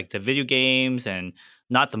for like the video games, and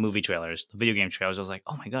not the movie trailers, the video game trailers. I was like,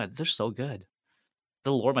 oh my God, they're so good.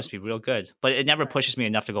 The lore must be real good, but it never pushes me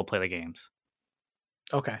enough to go play the games.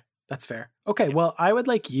 Okay, that's fair. Okay, well, I would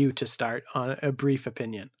like you to start on a brief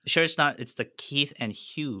opinion. Sure, it's the Keith and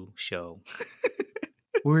Hugh show.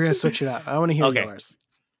 We're going to switch it up. I want to hear yours.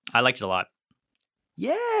 I liked it a lot.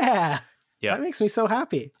 Yeah. That makes me so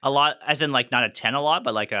happy. A lot, as in like not a 10 a lot,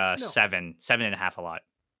 but like a 7.5 a lot.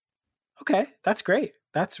 Okay, that's great.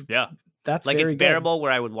 That's like very it's bearable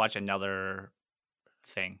where I would watch another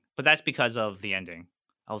thing. But that's because of the ending.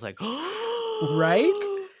 I was like, right?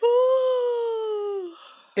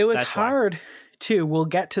 It was hard too. We'll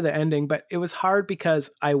get to the ending, but it was hard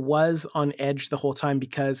because I was on edge the whole time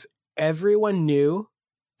because everyone knew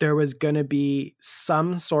there was going to be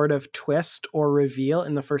some sort of twist or reveal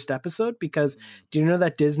in the first episode. Because do you know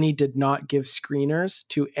that Disney did not give screeners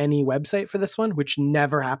to any website for this one, which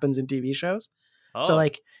never happens in TV shows? Oh. So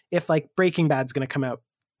like if like Breaking Bad's going to come out,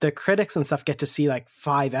 the critics and stuff get to see like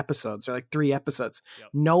 5 episodes or like 3 episodes. Yep.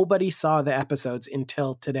 Nobody saw the episodes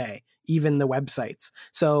until today, even the websites.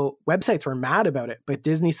 So websites were mad about it, but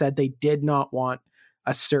Disney said they did not want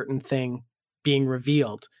a certain thing being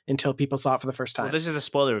revealed until people saw it for the first time. Well, this is a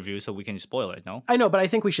spoiler review, so we can spoil it, no? I know, but I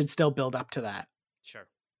think we should still build up to that. Sure.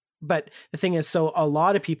 But the thing is, so a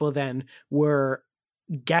lot of people then were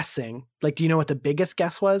guessing. Like, do you know what the biggest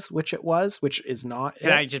guess was? Which it was, which is not.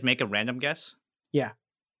 Can I just make a random guess? Yeah.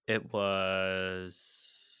 It was.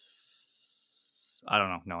 I don't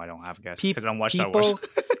know. No, I don't have a guess because I don't watch Star Wars.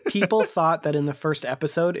 People thought that in the first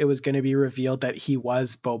episode it was going to be revealed that he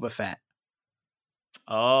was Boba Fett.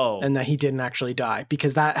 Oh. And that he didn't actually die,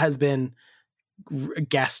 because that has been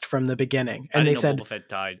guessed from the beginning. And they said Boba Fett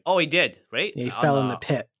died. Oh, he did, right? He fell in the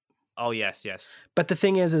pit. Oh, yes. But the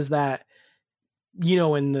thing is that, you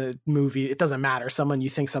know, in the movie, it doesn't matter. You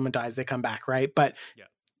think someone dies, they come back, right? But yeah.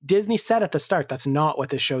 Disney said at the start, that's not what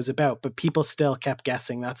this show's about, but people still kept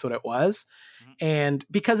guessing that's what it was. Mm-hmm. And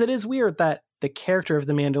because it is weird that the character of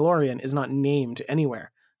the Mandalorian is not named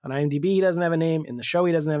anywhere. On IMDb, he doesn't have a name. In the show,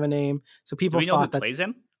 he doesn't have a name. So people Do we know thought who plays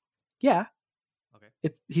him? Yeah.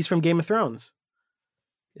 Okay. He's from Game of Thrones.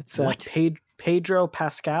 It's Pedro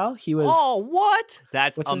Pascal. He was. Oh, what?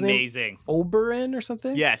 That's amazing. Oberyn or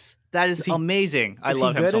something? Yes. That is amazing. I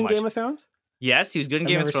love him so much. Is he good in Game of Thrones? Yes, he was good in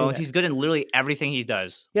Game of Thrones. He's good in literally everything he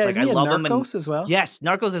does. Yeah, like, I love Narcos as well? Yes,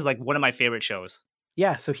 Narcos is like one of my favorite shows.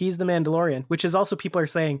 Yeah, so he's the Mandalorian, which is also, people are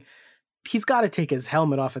saying, he's got to take his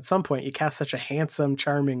helmet off at some point. You cast such a handsome,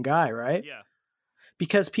 charming guy, right? Yeah.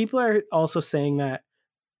 Because people are also saying that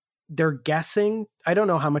they're guessing, I don't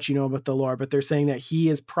know how much you know about the lore, but they're saying that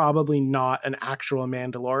he is probably not an actual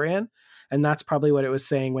Mandalorian. And that's probably what it was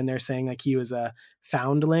saying when they're saying like he was a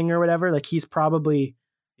foundling or whatever. Like he's probably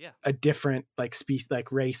a different like species,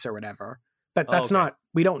 like race or whatever. But that's not,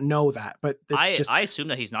 we don't know that. But it's I assume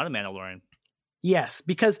that he's not a Mandalorian. Yes,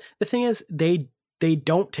 because the thing is, they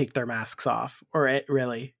don't take their masks off, or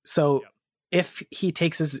really. So if he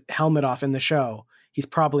takes his helmet off in the show, he's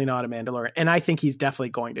probably not a Mandalorian. And I think he's definitely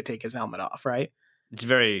going to take his helmet off, right? It's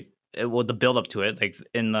very the build up to it, like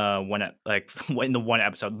in the one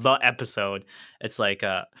episode, it's like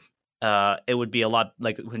it would be a lot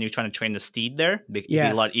like when you're trying to train the steed there. It'd be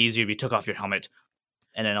a lot easier if you took off your helmet.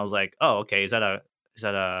 And then I was like, oh, okay, is that a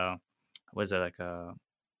what is it like a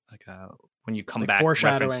when you come like back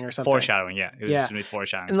foreshadowing reference? Or something? Foreshadowing, yeah. It was just gonna be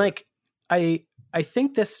foreshadowing. And like I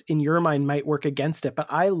think this in your mind might work against it, but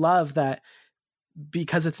I love that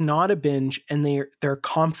because it's not a binge and they're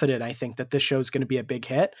confident, I think, that this show is going to be a big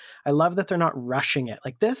hit. I love that they're not rushing it.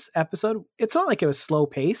 Like this episode, it's not like it was slow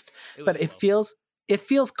paced, but it feels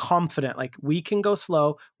confident. Like we can go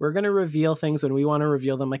slow. We're going to reveal things when we want to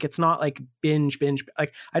reveal them. Like it's not like binge.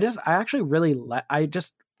 Like I actually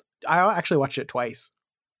watched it twice.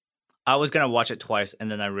 I was going to watch it twice, and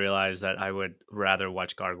then I realized that I would rather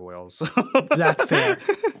watch Gargoyles. That's fair.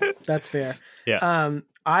 That's fair. Yeah.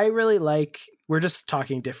 I really like, we're just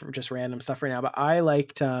talking just random stuff right now, but I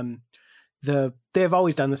liked they've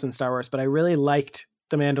always done this in Star Wars, but I really liked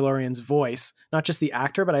the Mandalorian's voice, not just the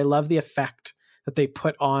actor, but I love the effect that they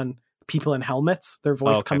put on people in helmets, their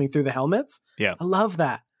voice coming through the helmets. Yeah. I love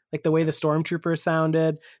that. Like the way the stormtrooper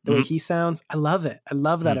sounded, the way he sounds. I love it. I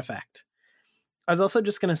love that effect. I was also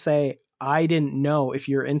just going to say, I didn't know if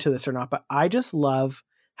you're into this or not, but I just love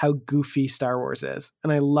how goofy Star Wars is.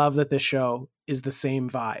 And I love that this show is the same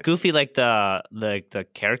vibe. Goofy, like the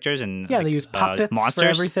characters and they use puppets monsters for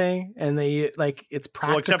everything, and they like it's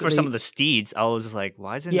practically. Well, except for some of the steeds, I was like,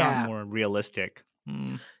 why is it not more realistic?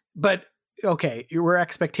 But okay, your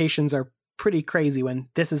expectations are pretty crazy when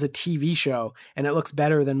this is a TV show and it looks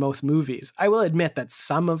better than most movies. I will admit that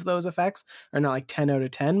some of those effects are not like 10 out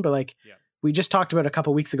of 10, but like. Yeah. We just talked about a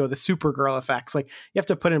couple weeks ago, the Supergirl effects. Like you have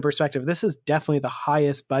to put in perspective. This is definitely the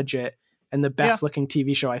highest budget and the best looking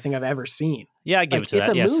TV show I think I've ever seen. Yeah, I give it to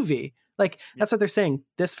that. It's a movie. Like that's what they're saying.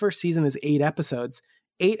 This first season is 8 episodes.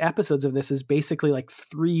 8 episodes of this is basically like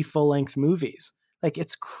 3 full length movies. Like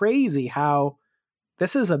it's crazy how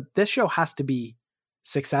this show has to be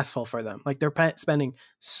successful for them. Like they're spending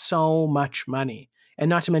so much money, and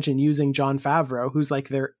not to mention using Jon Favreau, who's like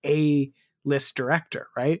their A-list director,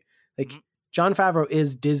 right? Like Jon Favreau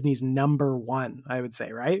is Disney's number one, I would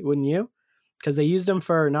say, right? Wouldn't you? Because they used him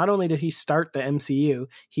for, not only did he start the MCU,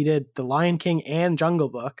 he did The Lion King and Jungle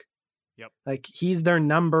Book. Yep. Like he's their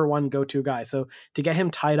number one go-to guy. So to get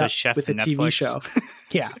him tied The up chef with a in TV Netflix. show,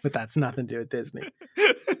 yeah, but that's nothing to do with Disney.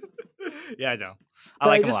 Yeah, I know. I But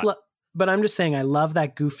like I him a just lot. but I'm just saying I love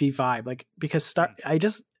that goofy vibe. Like because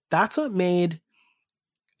that's what made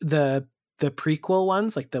the prequel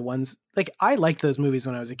ones, like the ones like I liked those movies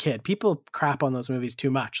when I was a kid. People crap on those movies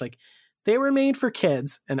too much. Like they were made for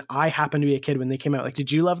kids, and I happened to be a kid when they came out. Like,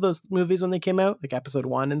 did you love those movies when they came out, like Episode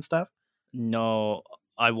 1 and stuff? No,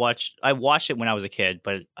 I watched it when I was a kid,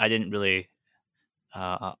 but I didn't really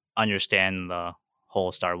understand the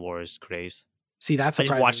whole Star Wars craze. See, that I just watched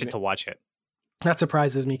surprises it me. to watch it. That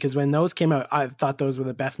surprises me because when those came out, I thought those were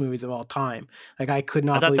the best movies of all time. Like I could I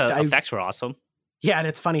not thought believe. the effects were awesome. Yeah, and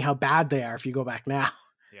it's funny how bad they are if you go back now.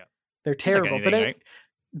 Yeah, They're just like terrible. anything, right?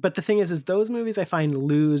 But the thing is those movies I find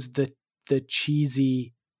lose the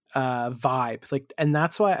cheesy vibe. Like, and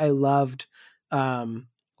that's why I loved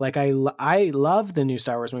like I love the new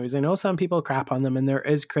Star Wars movies. I know some people crap on them, and there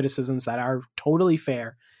is criticisms that are totally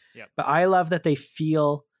fair. Yeah, but I love that they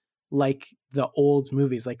feel like the old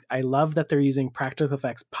movies. Like I love that they're using practical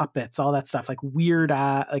effects, puppets, all that stuff, like weird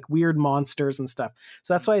monsters and stuff.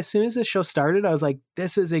 So that's why as soon as the show started, I was like,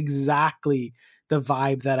 this is exactly the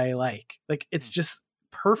vibe that I like. Like it's just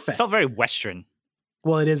perfect. It felt very Western.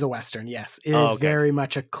 Well, it is a Western, yes. It is very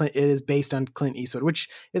much it is based on Clint Eastwood, which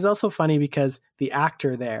is also funny because the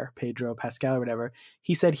actor there, Pedro Pascal or whatever,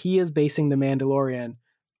 he said he is basing The Mandalorian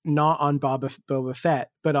not on Boba Fett,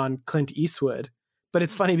 but on Clint Eastwood. But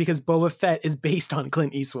it's funny because Boba Fett is based on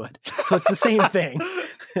Clint Eastwood. So it's the same thing.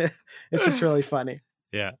 It's just really funny.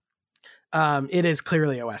 Yeah. It is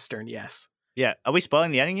clearly a Western, yes. Yeah. Are we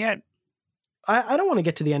spoiling the ending yet? I don't want to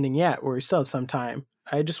get to the ending yet, where we still have some time.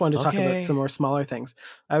 I just wanted to talk about some more smaller things.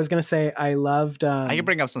 I was going to say I loved... I can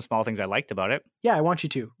bring up some small things I liked about it. Yeah, I want you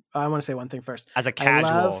to. I want to say one thing first. As a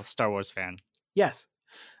casual Star Wars fan. Yes.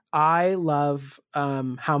 I love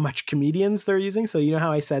how much comedians they're using. So you know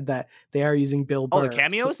how I said that they are using Bill Burr. Oh, the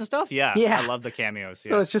cameos and stuff? Yeah. I love the cameos.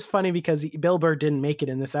 So it's just funny because Bill Burr didn't make it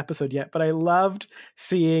in this episode yet, but I loved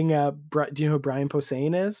seeing, do you know who Brian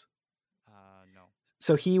Posehn is? No.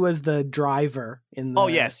 So he was the driver in the... Oh,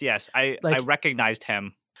 yes. I recognized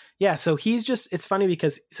him. Yeah, so it's funny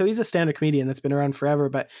because, so he's a stand-up comedian that's been around forever,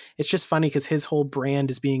 but it's just funny because his whole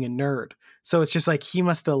brand is being a nerd. So it's just like, he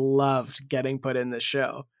must have loved getting put in this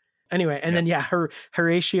show. Anyway, and then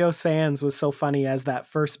Horatio Sands was so funny as that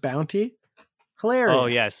first bounty. Hilarious. Oh,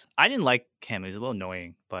 yes. I didn't like him. He was a little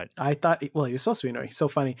annoying, but... I thought, well, he was supposed to be annoying. He's so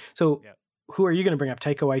funny. So who are you going to bring up?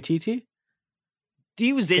 Taika Waititi?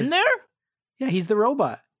 He was in there? Yeah, he's the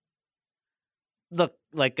robot.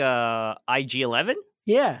 IG-11?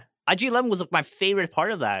 Yeah. IG-11 was my favorite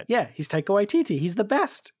part of that. Yeah, he's Taika Waititi. He's the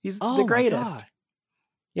best. He's the greatest.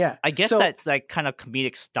 Yeah. I guess that like kind of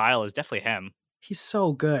comedic style is definitely him. He's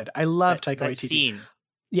so good. I love Taika Waititi. Scene.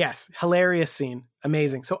 Yes, hilarious scene.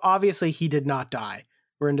 Amazing. So obviously he did not die.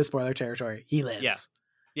 We're into spoiler territory. He lives.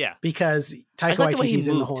 Yeah. Because Taika Waititi's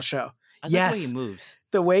in the whole show. Yes. The way he moves.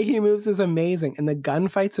 The way he moves is amazing. And the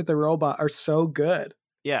gunfights with the robot are so good.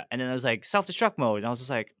 Yeah. And then it was like self-destruct mode. And I was just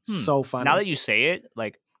like, so funny. Now that you say it,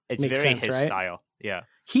 like it's makes very sense, his right? style. Yeah.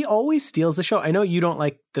 He always steals the show. I know you don't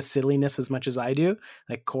like the silliness as much as I do,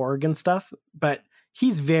 like Korg and stuff, but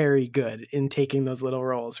he's very good in taking those little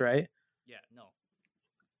roles, right? Yeah, no.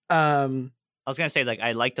 I was gonna say, like,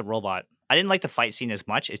 I like the robot. I didn't like the fight scene as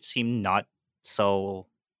much. It seemed not so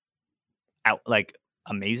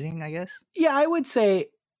amazing, I guess. Yeah, I would say,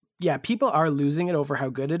 yeah, people are losing it over how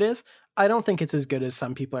good it is. I don't think it's as good as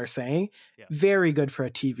some people are saying. Yeah. Very good for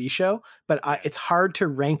a TV show, but it's hard to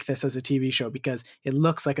rank this as a TV show because it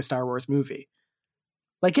looks like a Star Wars movie.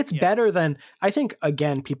 Like it's better than, I think,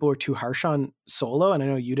 again, people were too harsh on Solo, and I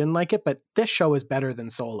know you didn't like it, but this show is better than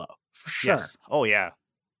Solo, for sure. Yes. Oh, yeah.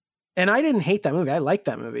 And I didn't hate that movie. I liked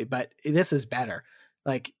that movie, but this is better.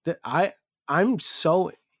 Like, I'm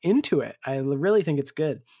so into it. I really think it's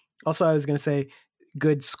good. Also, I was going to say,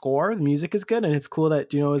 good score. The music is good, and it's cool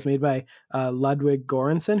that, it was made by Ludwig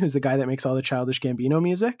Göransson, who's the guy that makes all the Childish Gambino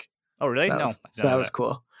music. Oh, really? So that was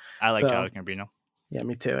cool. I like Childish Gambino. Yeah,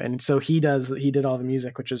 me too. And so he did all the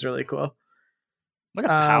music, which is really cool. What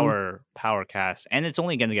a power cast. And it's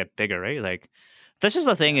only going to get bigger, right? Like, this is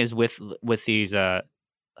the thing is with these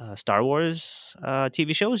Star Wars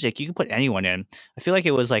TV shows, like you can put anyone in. I feel like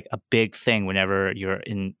it was like a big thing whenever you're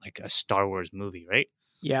in like a Star Wars movie, right?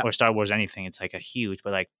 Yeah. Or Star Wars anything. It's like a huge,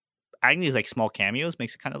 but like adding these like small cameos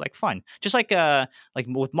makes it kind of like fun. Just like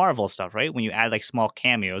with Marvel stuff, right? When you add like small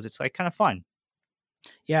cameos, it's like kind of fun.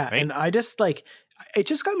 Yeah, right? and I just like it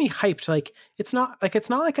just got me hyped. Like it's not like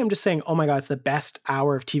I'm just saying, "Oh my god, it's the best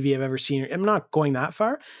hour of TV I've ever seen." I'm not going that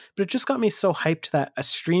far, but it just got me so hyped that a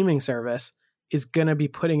streaming service is going to be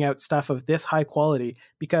putting out stuff of this high quality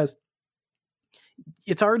because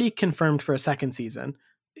it's already confirmed for a second season.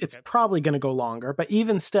 It's Okay. probably going to go longer, but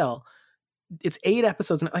even still, it's 8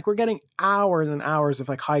 episodes and like we're getting hours and hours of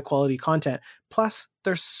like high quality content. Plus,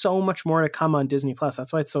 there's so much more to come on Disney Plus.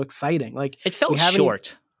 That's why it's so exciting. Like It we felt haven't even,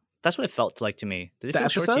 short. That's what it felt like to me. Did it the feel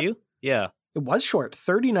short to episode. you? Yeah. It was short.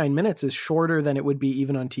 39 minutes is shorter than it would be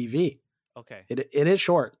even on TV. Okay. It is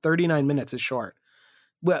short. 39 minutes is short.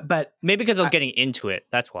 But Maybe because I was I, getting into it.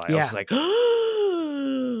 That's why. I was yeah, just like,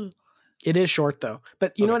 it is short though.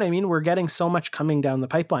 But you know okay. what I mean? We're getting so much coming down the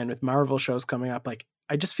pipeline with Marvel shows coming up. Like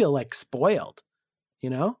I just feel like spoiled, you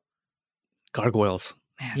know? Gargoyles.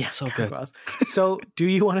 Man, Yeah, so good. gargoyles. So do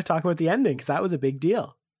you want to talk about the ending? Because that was a big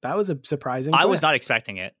deal. That was a surprising I twist. was not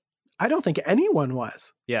expecting it. I don't think anyone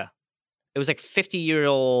was. Yeah. It was like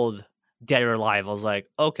 50-year-old dead or alive. I was like,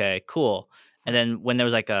 okay, cool. And then when there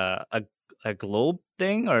was like a globe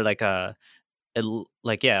thing or like a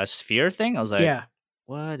sphere thing, I was like, Yeah.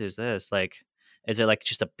 what is this? Like, is it like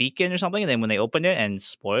just a beacon or something? And then when they opened it, and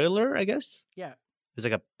spoiler, I guess, Yeah. it was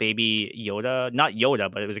like a baby Yoda, not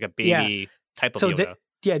Yoda, but it was like a Yeah. baby type of So Yoda.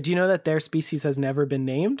 do you know that their species has never been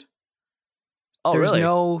named? Oh, There's really?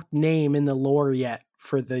 no name in the lore yet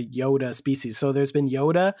for the Yoda species. So there's been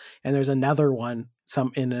Yoda, and there's another one,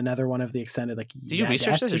 in another one of the extended, like Did you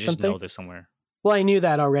research this Yadet or or just something. know this somewhere? Well, I knew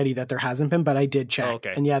that already that there hasn't been, but I did check, Oh,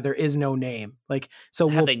 okay. and yeah, there is no name. Like so,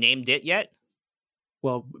 Have they named it yet?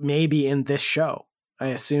 well, maybe in this show. I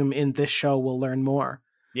assume in this show we'll learn more.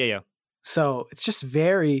 Yeah. So it's just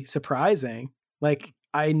very surprising. Like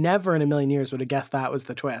I never in a million years would have guessed that was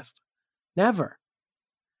the twist. Never.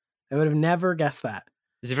 I would have never guessed that.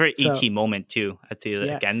 It's a very So- ET moment too at the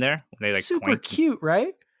Yeah. end there when they like Super point. cute,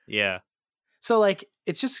 right? Yeah. So like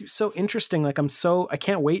it's just so interesting. Like I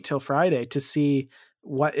can't wait till Friday to see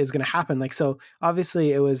what is going to happen. Like so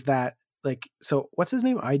obviously it was that like so what's his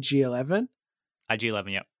name? IG-11?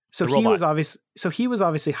 IG-11. Yep. So The he was robot. he was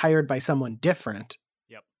obviously hired by someone different.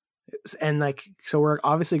 Yep. And like so we're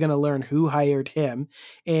obviously going to learn who hired him,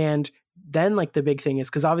 and then like the big thing is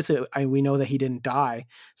because obviously we know that he didn't die.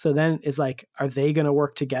 So then it's like, are they going to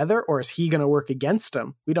work together or is he going to work against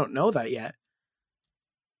him? We don't know that yet.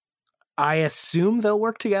 I assume they'll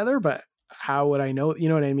work together, but how would I know? You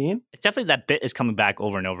know what I mean? It's definitely that bit is coming back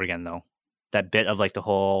over and over again though. That bit of like the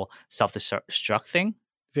whole self-destruct thing.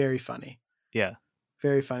 Very funny. Yeah.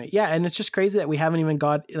 Very funny. Yeah. And it's just crazy that we haven't even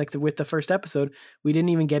got like with the first episode, we didn't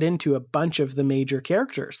even get into a bunch of the major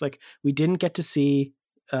characters. Like we didn't get to see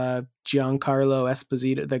Giancarlo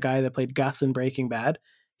Esposito, the guy that played Gus in Breaking Bad.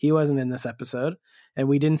 He wasn't in this episode. And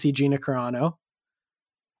we didn't see Gina Carano.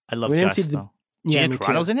 I love We didn't Gus see the- though. Yeah, Gina me too.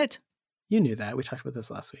 Carano's in it? You knew that. We talked about this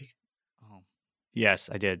last week. Oh. Yes,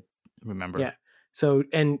 I did remember. Yeah. So,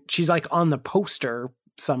 and she's like on the poster,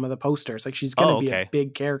 some of the posters, like she's going to be a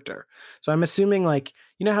big character. So I'm assuming like,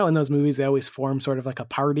 you know how in those movies, they always form sort of like a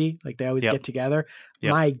party, like they always get together.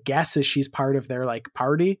 Yep. My guess is she's part of their like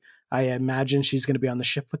party. I imagine she's going to be on the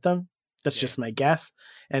ship with them. That's just my guess.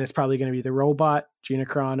 And it's probably going to be the robot, Gina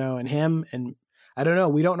Carano and him. And I don't know.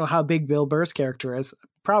 We don't know how big Bill Burr's character is.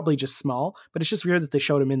 Probably just small, but it's just weird that they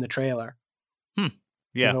showed him in the trailer.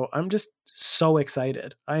 Yeah. So I'm just so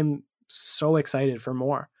excited. I'm so excited for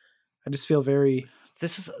more. I just feel very...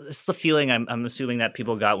 This is the feeling I'm assuming that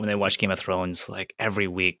people got when they watch Game of Thrones. Like every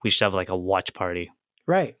week we should have like a watch party.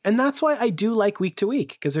 Right. And that's why I do like week to week,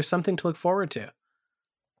 because there's something to look forward to.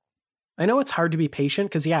 I know it's hard to be patient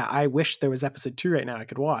because, yeah, I wish there was episode 2 right now I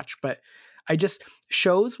could watch, but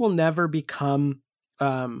shows will never become,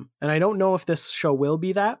 and I don't know if this show will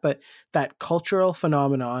be that, but that cultural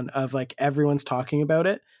phenomenon of like everyone's talking about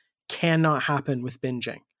it cannot happen with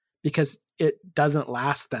binging because it doesn't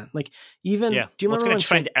last then. Like even, do you remember it's going to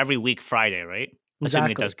trend every week Friday, right? Exactly.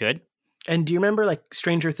 Assuming it does good. And do you remember like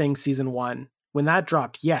Stranger Things season 1? When that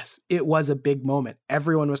dropped, yes, it was a big moment.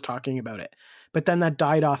 Everyone was talking about it. But then that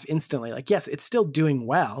died off instantly. Like, yes, it's still doing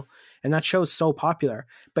well. And that show's so popular.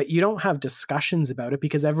 But you don't have discussions about it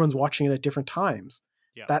because everyone's watching it at different times.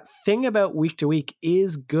 Yeah. That thing about week to week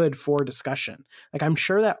is good for discussion. Like, I'm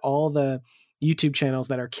sure that all the YouTube channels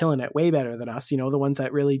that are killing it way better than us, you know, the ones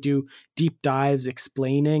that really do deep dives,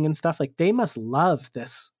 explaining and stuff, like they must love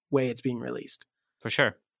this way it's being released. For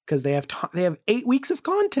sure. Because they have 8 weeks of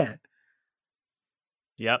content.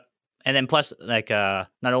 Yep. And then plus like not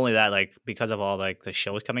only that, like because of all like the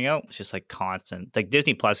shows coming out, it's just like constant. Like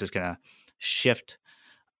Disney Plus is gonna shift,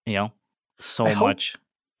 you know, so much.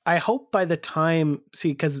 I hope by the time,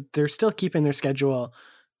 because they're still keeping their schedule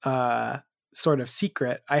sort of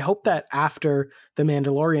secret. I hope that after The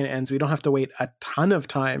Mandalorian ends, we don't have to wait a ton of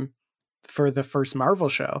time for the first Marvel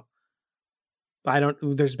show.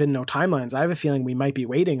 There's been no timelines. I have a feeling we might be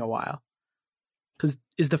waiting a while. Because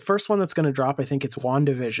is the first one that's going to drop, I think it's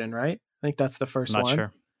WandaVision, right? I think that's the first I'm not one.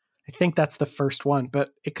 sure. I think that's the first one,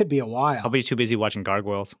 but it could be a while. I'll be too busy watching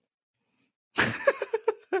Gargoyles.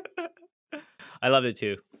 I loved it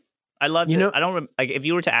too. I loved it. I don't like if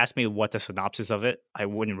you were to ask me what the synopsis of it, I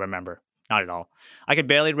wouldn't remember. Not at all. I could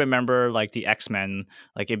barely remember like the X-Men.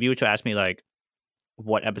 Like if you were to ask me like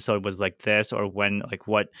what episode was like this or when like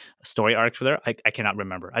what story arcs were there, I cannot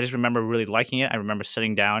remember. I just remember really liking it. I remember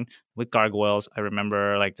sitting down with Gargoyles. I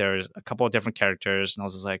remember like there's a couple of different characters and I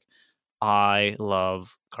was just like, I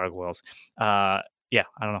love Gargoyles. Yeah, I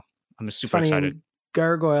don't know. I'm just super excited. In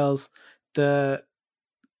Gargoyles, the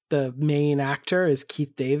main actor is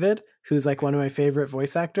Keith David, who's like one of my favorite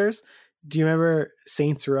voice actors. Do you remember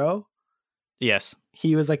Saints Row? Yes.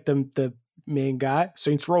 He was like the main guy.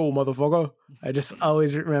 Saints Row, motherfucker. I just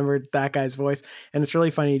always remembered that guy's voice. And it's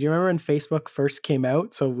really funny. Do you remember when Facebook first came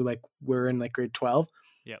out? So we're in like grade 12.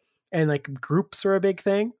 Yep. And like groups were a big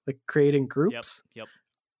thing, like creating groups. Yep.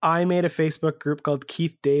 I made a Facebook group called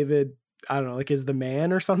Keith David, I don't know, like is the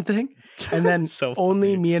man or something. And then so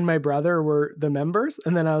only me and my brother were the members.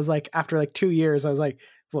 And then I was like, after like 2 years, I was like,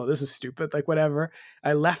 well, this is stupid. Like whatever.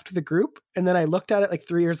 I left the group and then I looked at it like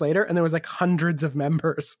 3 years later and there was like hundreds of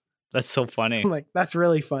members. That's so funny. I'm like, that's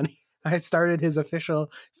really funny. I started his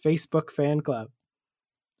official Facebook fan club.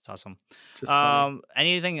 It's awesome.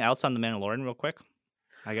 Anything else on The Mandalorian real quick,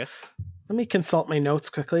 I guess? Let me consult my notes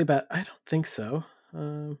quickly, but I don't think so.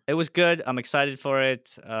 It was good. I'm excited for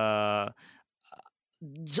it. I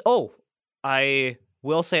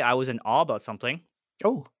will say I was in awe about something.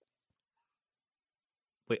 Oh.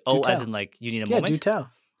 Wait, as in like you need a moment? Yeah, do tell.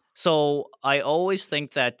 So I always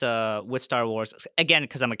think that with Star Wars, again,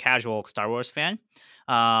 because I'm a casual Star Wars fan,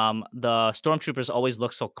 the stormtroopers always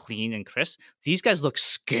look so clean and crisp. These guys look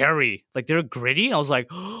scary. Like they're gritty. I was like,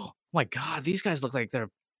 oh my God, these guys look like they're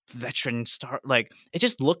veteran like it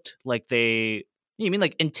just looked like they... You mean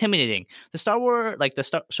like intimidating? The Star Wars, like the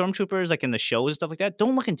stormtroopers, like in the shows and stuff like that,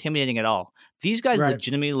 don't look intimidating at all. These guys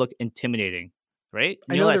legitimately look intimidating, right?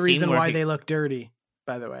 I know the reason why they look dirty,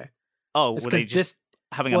 by the way. Oh, were they just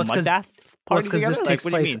having a mud bath party together? This takes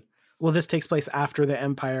place. Well, this takes place after the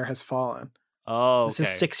Empire has fallen. Oh, this is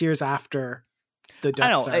 6 years after the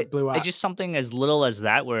Death Star blew up. It's just something as little as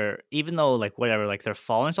that, where even though like whatever, like they're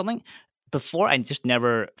falling or something. Before, I just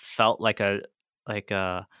never felt like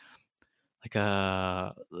I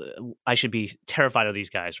should be terrified of these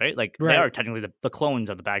guys, right? Like they are technically the clones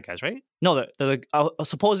of the bad guys, right? No, they're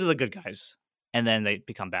supposedly the good guys, and then they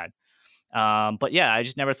become bad. But yeah, I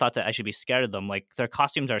just never thought that I should be scared of them. Like their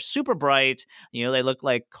costumes are super bright, you know, they look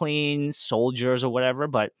like clean soldiers or whatever.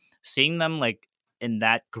 But seeing them like in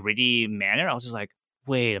that gritty manner, I was just like,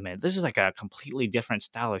 wait a minute, this is like a completely different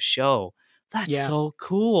style of show. That's so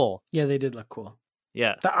cool. Yeah, they did look cool.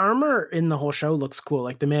 Yeah. The armor in the whole show looks cool.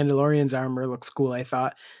 Like the Mandalorian's armor looks cool. I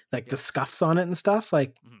thought like the scuffs on it and stuff,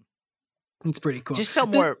 like it's pretty cool. Just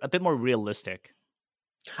felt a bit more realistic.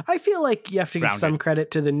 I feel like you have to give some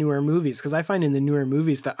credit to the newer movies because I find in the newer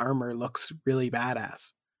movies the armor looks really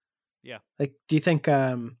badass. Yeah. Like, do you think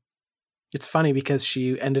it's funny because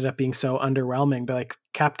she ended up being so underwhelming, but like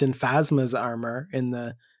Captain Phasma's armor in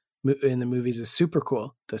the movies is super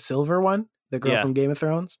cool. The silver one, the girl from Game of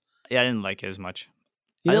Thrones. Yeah, I didn't like it as much.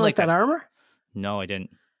 You didn't like that armor? No, I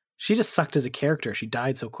didn't. She just sucked as a character. She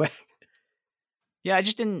died so quick. Yeah, I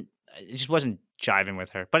just didn't. It just wasn't jiving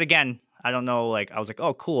with her. But again, I don't know. Like I was like,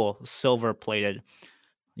 oh, cool, silver plated.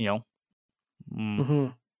 You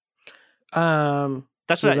know.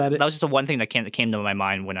 That's what that was just the one thing that came to my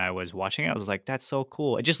mind when I was watching it. I was like, that's so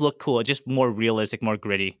cool. It just looked cool. It just more realistic, more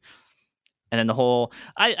gritty. And then the whole,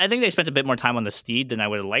 I think they spent a bit more time on the steed than I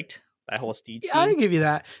would have liked. That whole steed scene. I give you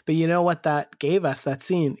that. But you know what that gave us? That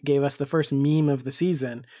scene gave us the first meme of the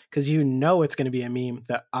season because you know it's going to be a meme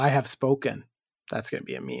that I have spoken. That's going to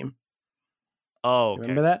be a meme. Oh, okay.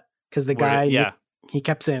 Remember that? Because the guy, he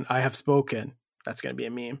kept saying, I have spoken. That's going to be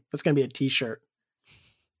a meme. That's going to be a t-shirt.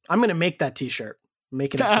 I'm going to make that t-shirt.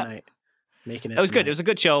 Making it tonight. Making it. It was good. It was a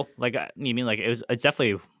good show. Like you mean like it's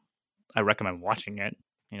definitely. I recommend watching it.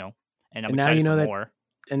 You know, and I'm excited for more.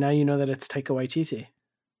 And now you know that it's Taika Waititi.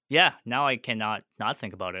 Yeah, now I cannot not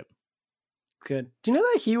think about it. Good. Do you know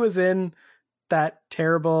that he was in that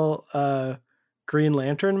terrible Green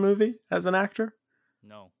Lantern movie as an actor?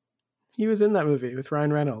 No. He was in that movie with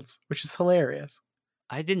Ryan Reynolds, which is hilarious.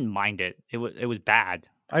 I didn't mind it. It was bad.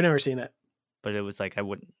 I've never seen it. but it was like I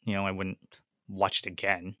wouldn't watch it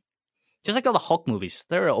again. Just like all the Hulk movies,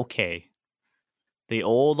 they're okay. The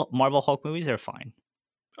old Marvel Hulk movies, they're fine.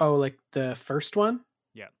 Oh, like the first one?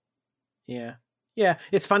 Yeah. Yeah. Yeah.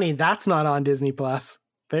 It's funny. That's not on Disney Plus.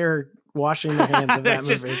 They're washing their hands of that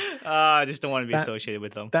movie. I just don't want to be associated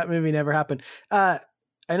with them. That movie never happened. I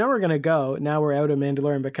know we're going to go. Now we're out of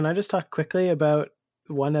Mandalorian, but can I just talk quickly about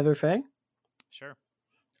one other thing? Sure.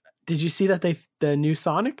 Did you see that the new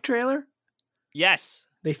Sonic trailer? Yes.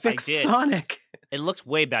 They fixed Sonic. It looks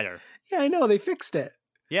way better. Yeah, I know. They fixed it.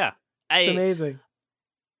 Yeah. It's amazing.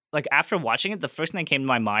 Like, after watching it, the first thing that came to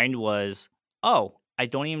my mind was, oh, I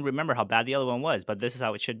don't even remember how bad the other one was, but this is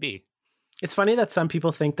how it should be. It's funny that some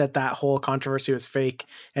people think that whole controversy was fake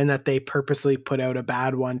and that they purposely put out a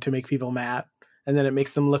bad one to make people mad. And then it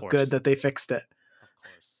makes them look good that they fixed it. Of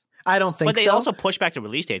course. I don't think so. But they also pushed back the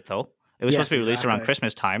release date, though. It was supposed to be released around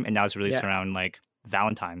Christmas time, and now it's released around, like,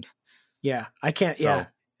 Valentine's. Yeah, I can't,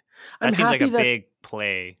 that seems like a big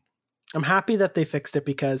play. I'm happy that they fixed it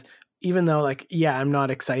because even though, like, yeah, I'm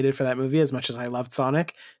not excited for that movie as much as I loved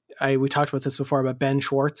Sonic. We talked about this before, but Ben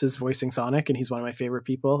Schwartz is voicing Sonic, and he's one of my favorite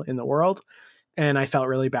people in the world. And I felt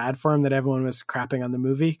really bad for him that everyone was crapping on the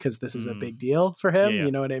movie because this is a big deal for him.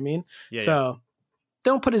 You know what I mean?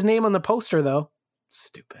 Don't put his name on the poster, though.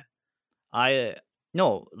 Stupid.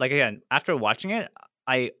 No, like, again, after watching it,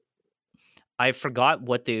 I forgot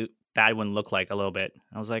what the bad one looked like a little bit.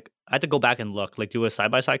 I was like, I had to go back and look, like, do a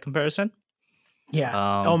side-by-side comparison.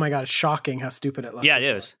 Yeah. Oh my God, it's shocking how stupid it looks. Yeah, it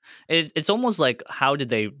is. It's almost like, how did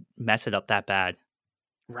they mess it up that bad?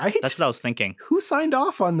 Right? That's what I was thinking. Who signed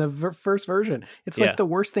off on the first version? It's like the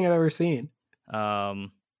worst thing I've ever seen. But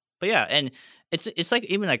yeah, and it's like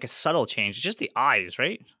even like a subtle change, just the eyes,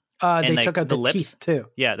 right? They took out the lips. Teeth too.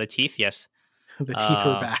 Yeah, the teeth. Yes, the teeth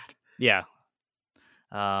were bad. Yeah.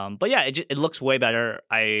 But yeah, it looks way better.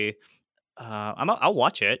 I'll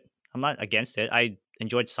watch it. I'm not against it. I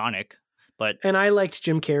enjoyed Sonic, and I liked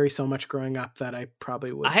Jim Carrey so much growing up that I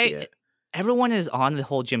probably would see it. Everyone is on the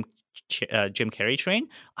whole Jim Carrey train.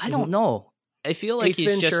 I don't know. I feel like Ace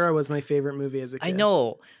Ventura was my favorite movie as a kid. I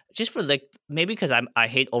know, just for like maybe because I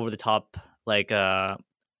hate over the top like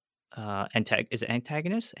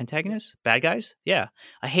antagonists, bad guys. Yeah,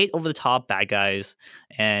 I hate over the top bad guys,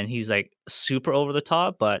 and he's like super over the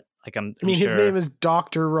top. But like his name is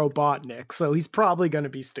Dr. Robotnik, so he's probably going to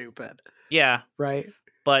be stupid. Yeah, right.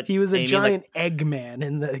 But he was a giant Eggman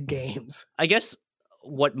in the games. I guess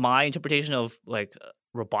what my interpretation of like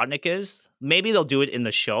Robotnik is, maybe they'll do it in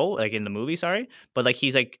the show, like in the movie, but like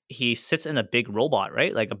he sits in a big robot,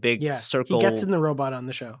 right? Like a big circle. He gets in the robot on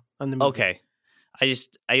the show, on the movie. Okay.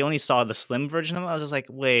 I only saw the slim version of it. I was just like,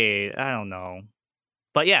 wait, I don't know.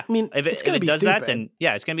 But yeah, I mean, if it does that, then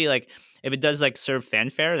yeah, it's gonna be like, if it does like serve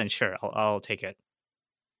fanfare, then sure, I'll take it.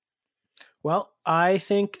 Well, I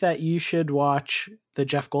think that you should watch the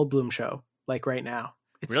Jeff Goldblum show, like right now.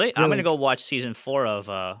 Really? I'm gonna go watch season 4 of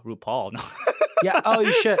RuPaul. Yeah. Oh,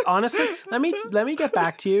 you should. Honestly, let me get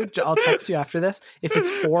back to you. I'll text you after this if it's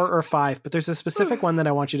 4 or 5. But there's a specific one that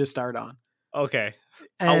I want you to start on. Okay.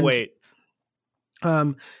 I'll wait.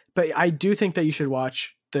 But I do think that you should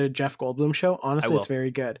watch the Jeff Goldblum show. Honestly, it's very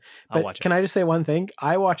good. But I'll watch it. Can I just say one thing?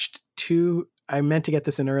 I watched 2. I meant to get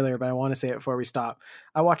this in earlier, but I want to say it before we stop.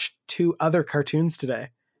 I watched 2 other cartoons today.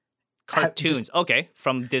 Cartoons, okay,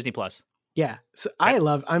 from Disney Plus. Yeah, so okay.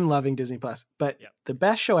 I'm loving Disney Plus, but the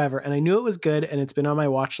best show ever, and I knew it was good, and it's been on my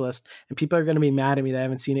watch list, and people are going to be mad at me that I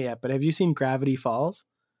haven't seen it yet. But have you seen Gravity Falls?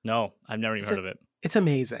 No, I've never even heard of it. It's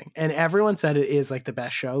amazing, and everyone said it is like the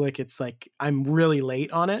best show. Like it's like I'm really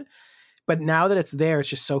late on it, but now that it's there, it's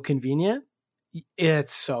just so convenient.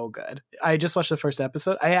 It's so good. I just watched the first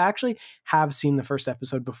episode. I actually have seen the first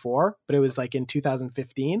episode before, but it was like in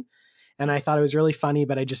 2015, and I thought it was really funny,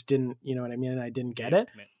 but I just didn't, you know what I mean? And I didn't get it.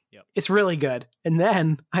 Yep. It's really good. And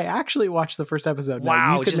then I actually watched the first episode.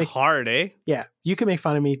 Wow, it's just hard, eh? Yeah, you can make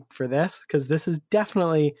fun of me for this because this is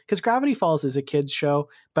definitely, because Gravity Falls is a kid's show,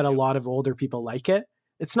 but a lot of older people like it.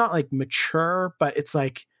 It's not like mature, but it's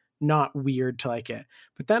like not weird to like it.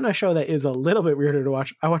 But then a show that is a little bit weirder to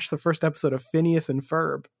watch, I watched the first episode of Phineas and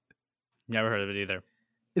Ferb. Never heard of it either.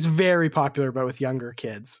 It's very popular, but with younger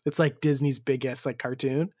kids. It's like Disney's biggest like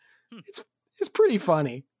cartoon. It's pretty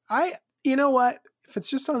funny. You know what? If it's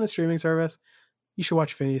just on the streaming service, you should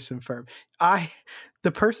watch Phineas and Ferb.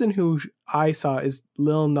 The person who I saw is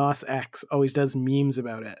Lil Nas X, always does memes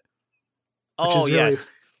about it. Oh, yes.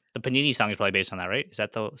 The Panini song is probably based on that, right? Is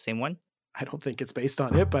that the same one? I don't think it's based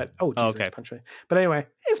on it, but okay. Punch me. But anyway,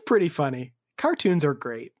 it's pretty funny. Cartoons are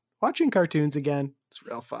great. Watching cartoons again, it's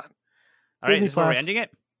real fun. All right, is this where we're ending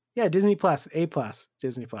it? Yeah, Disney Plus, A plus,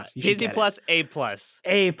 Disney Plus. You should Disney get Plus, A plus. it.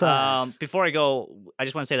 A plus. Before I go, I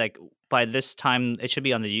just want to say, like, by this time, it should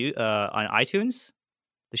be on on iTunes.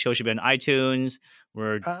 The show should be on iTunes.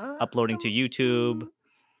 We're uploading to YouTube,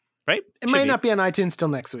 right? It might not be on iTunes till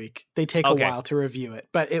next week. They take a while to review it,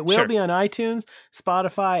 but it will be on iTunes,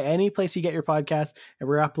 Spotify, any place you get your podcast. And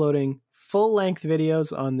we're uploading full-length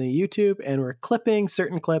videos on the YouTube, and we're clipping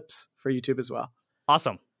certain clips for YouTube as well.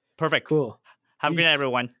 Awesome. Perfect. Cool. Have a good night,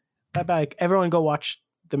 everyone. Bye-bye. Everyone go watch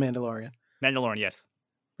The Mandalorian. Mandalorian, yes.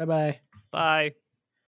 Bye-bye. Bye.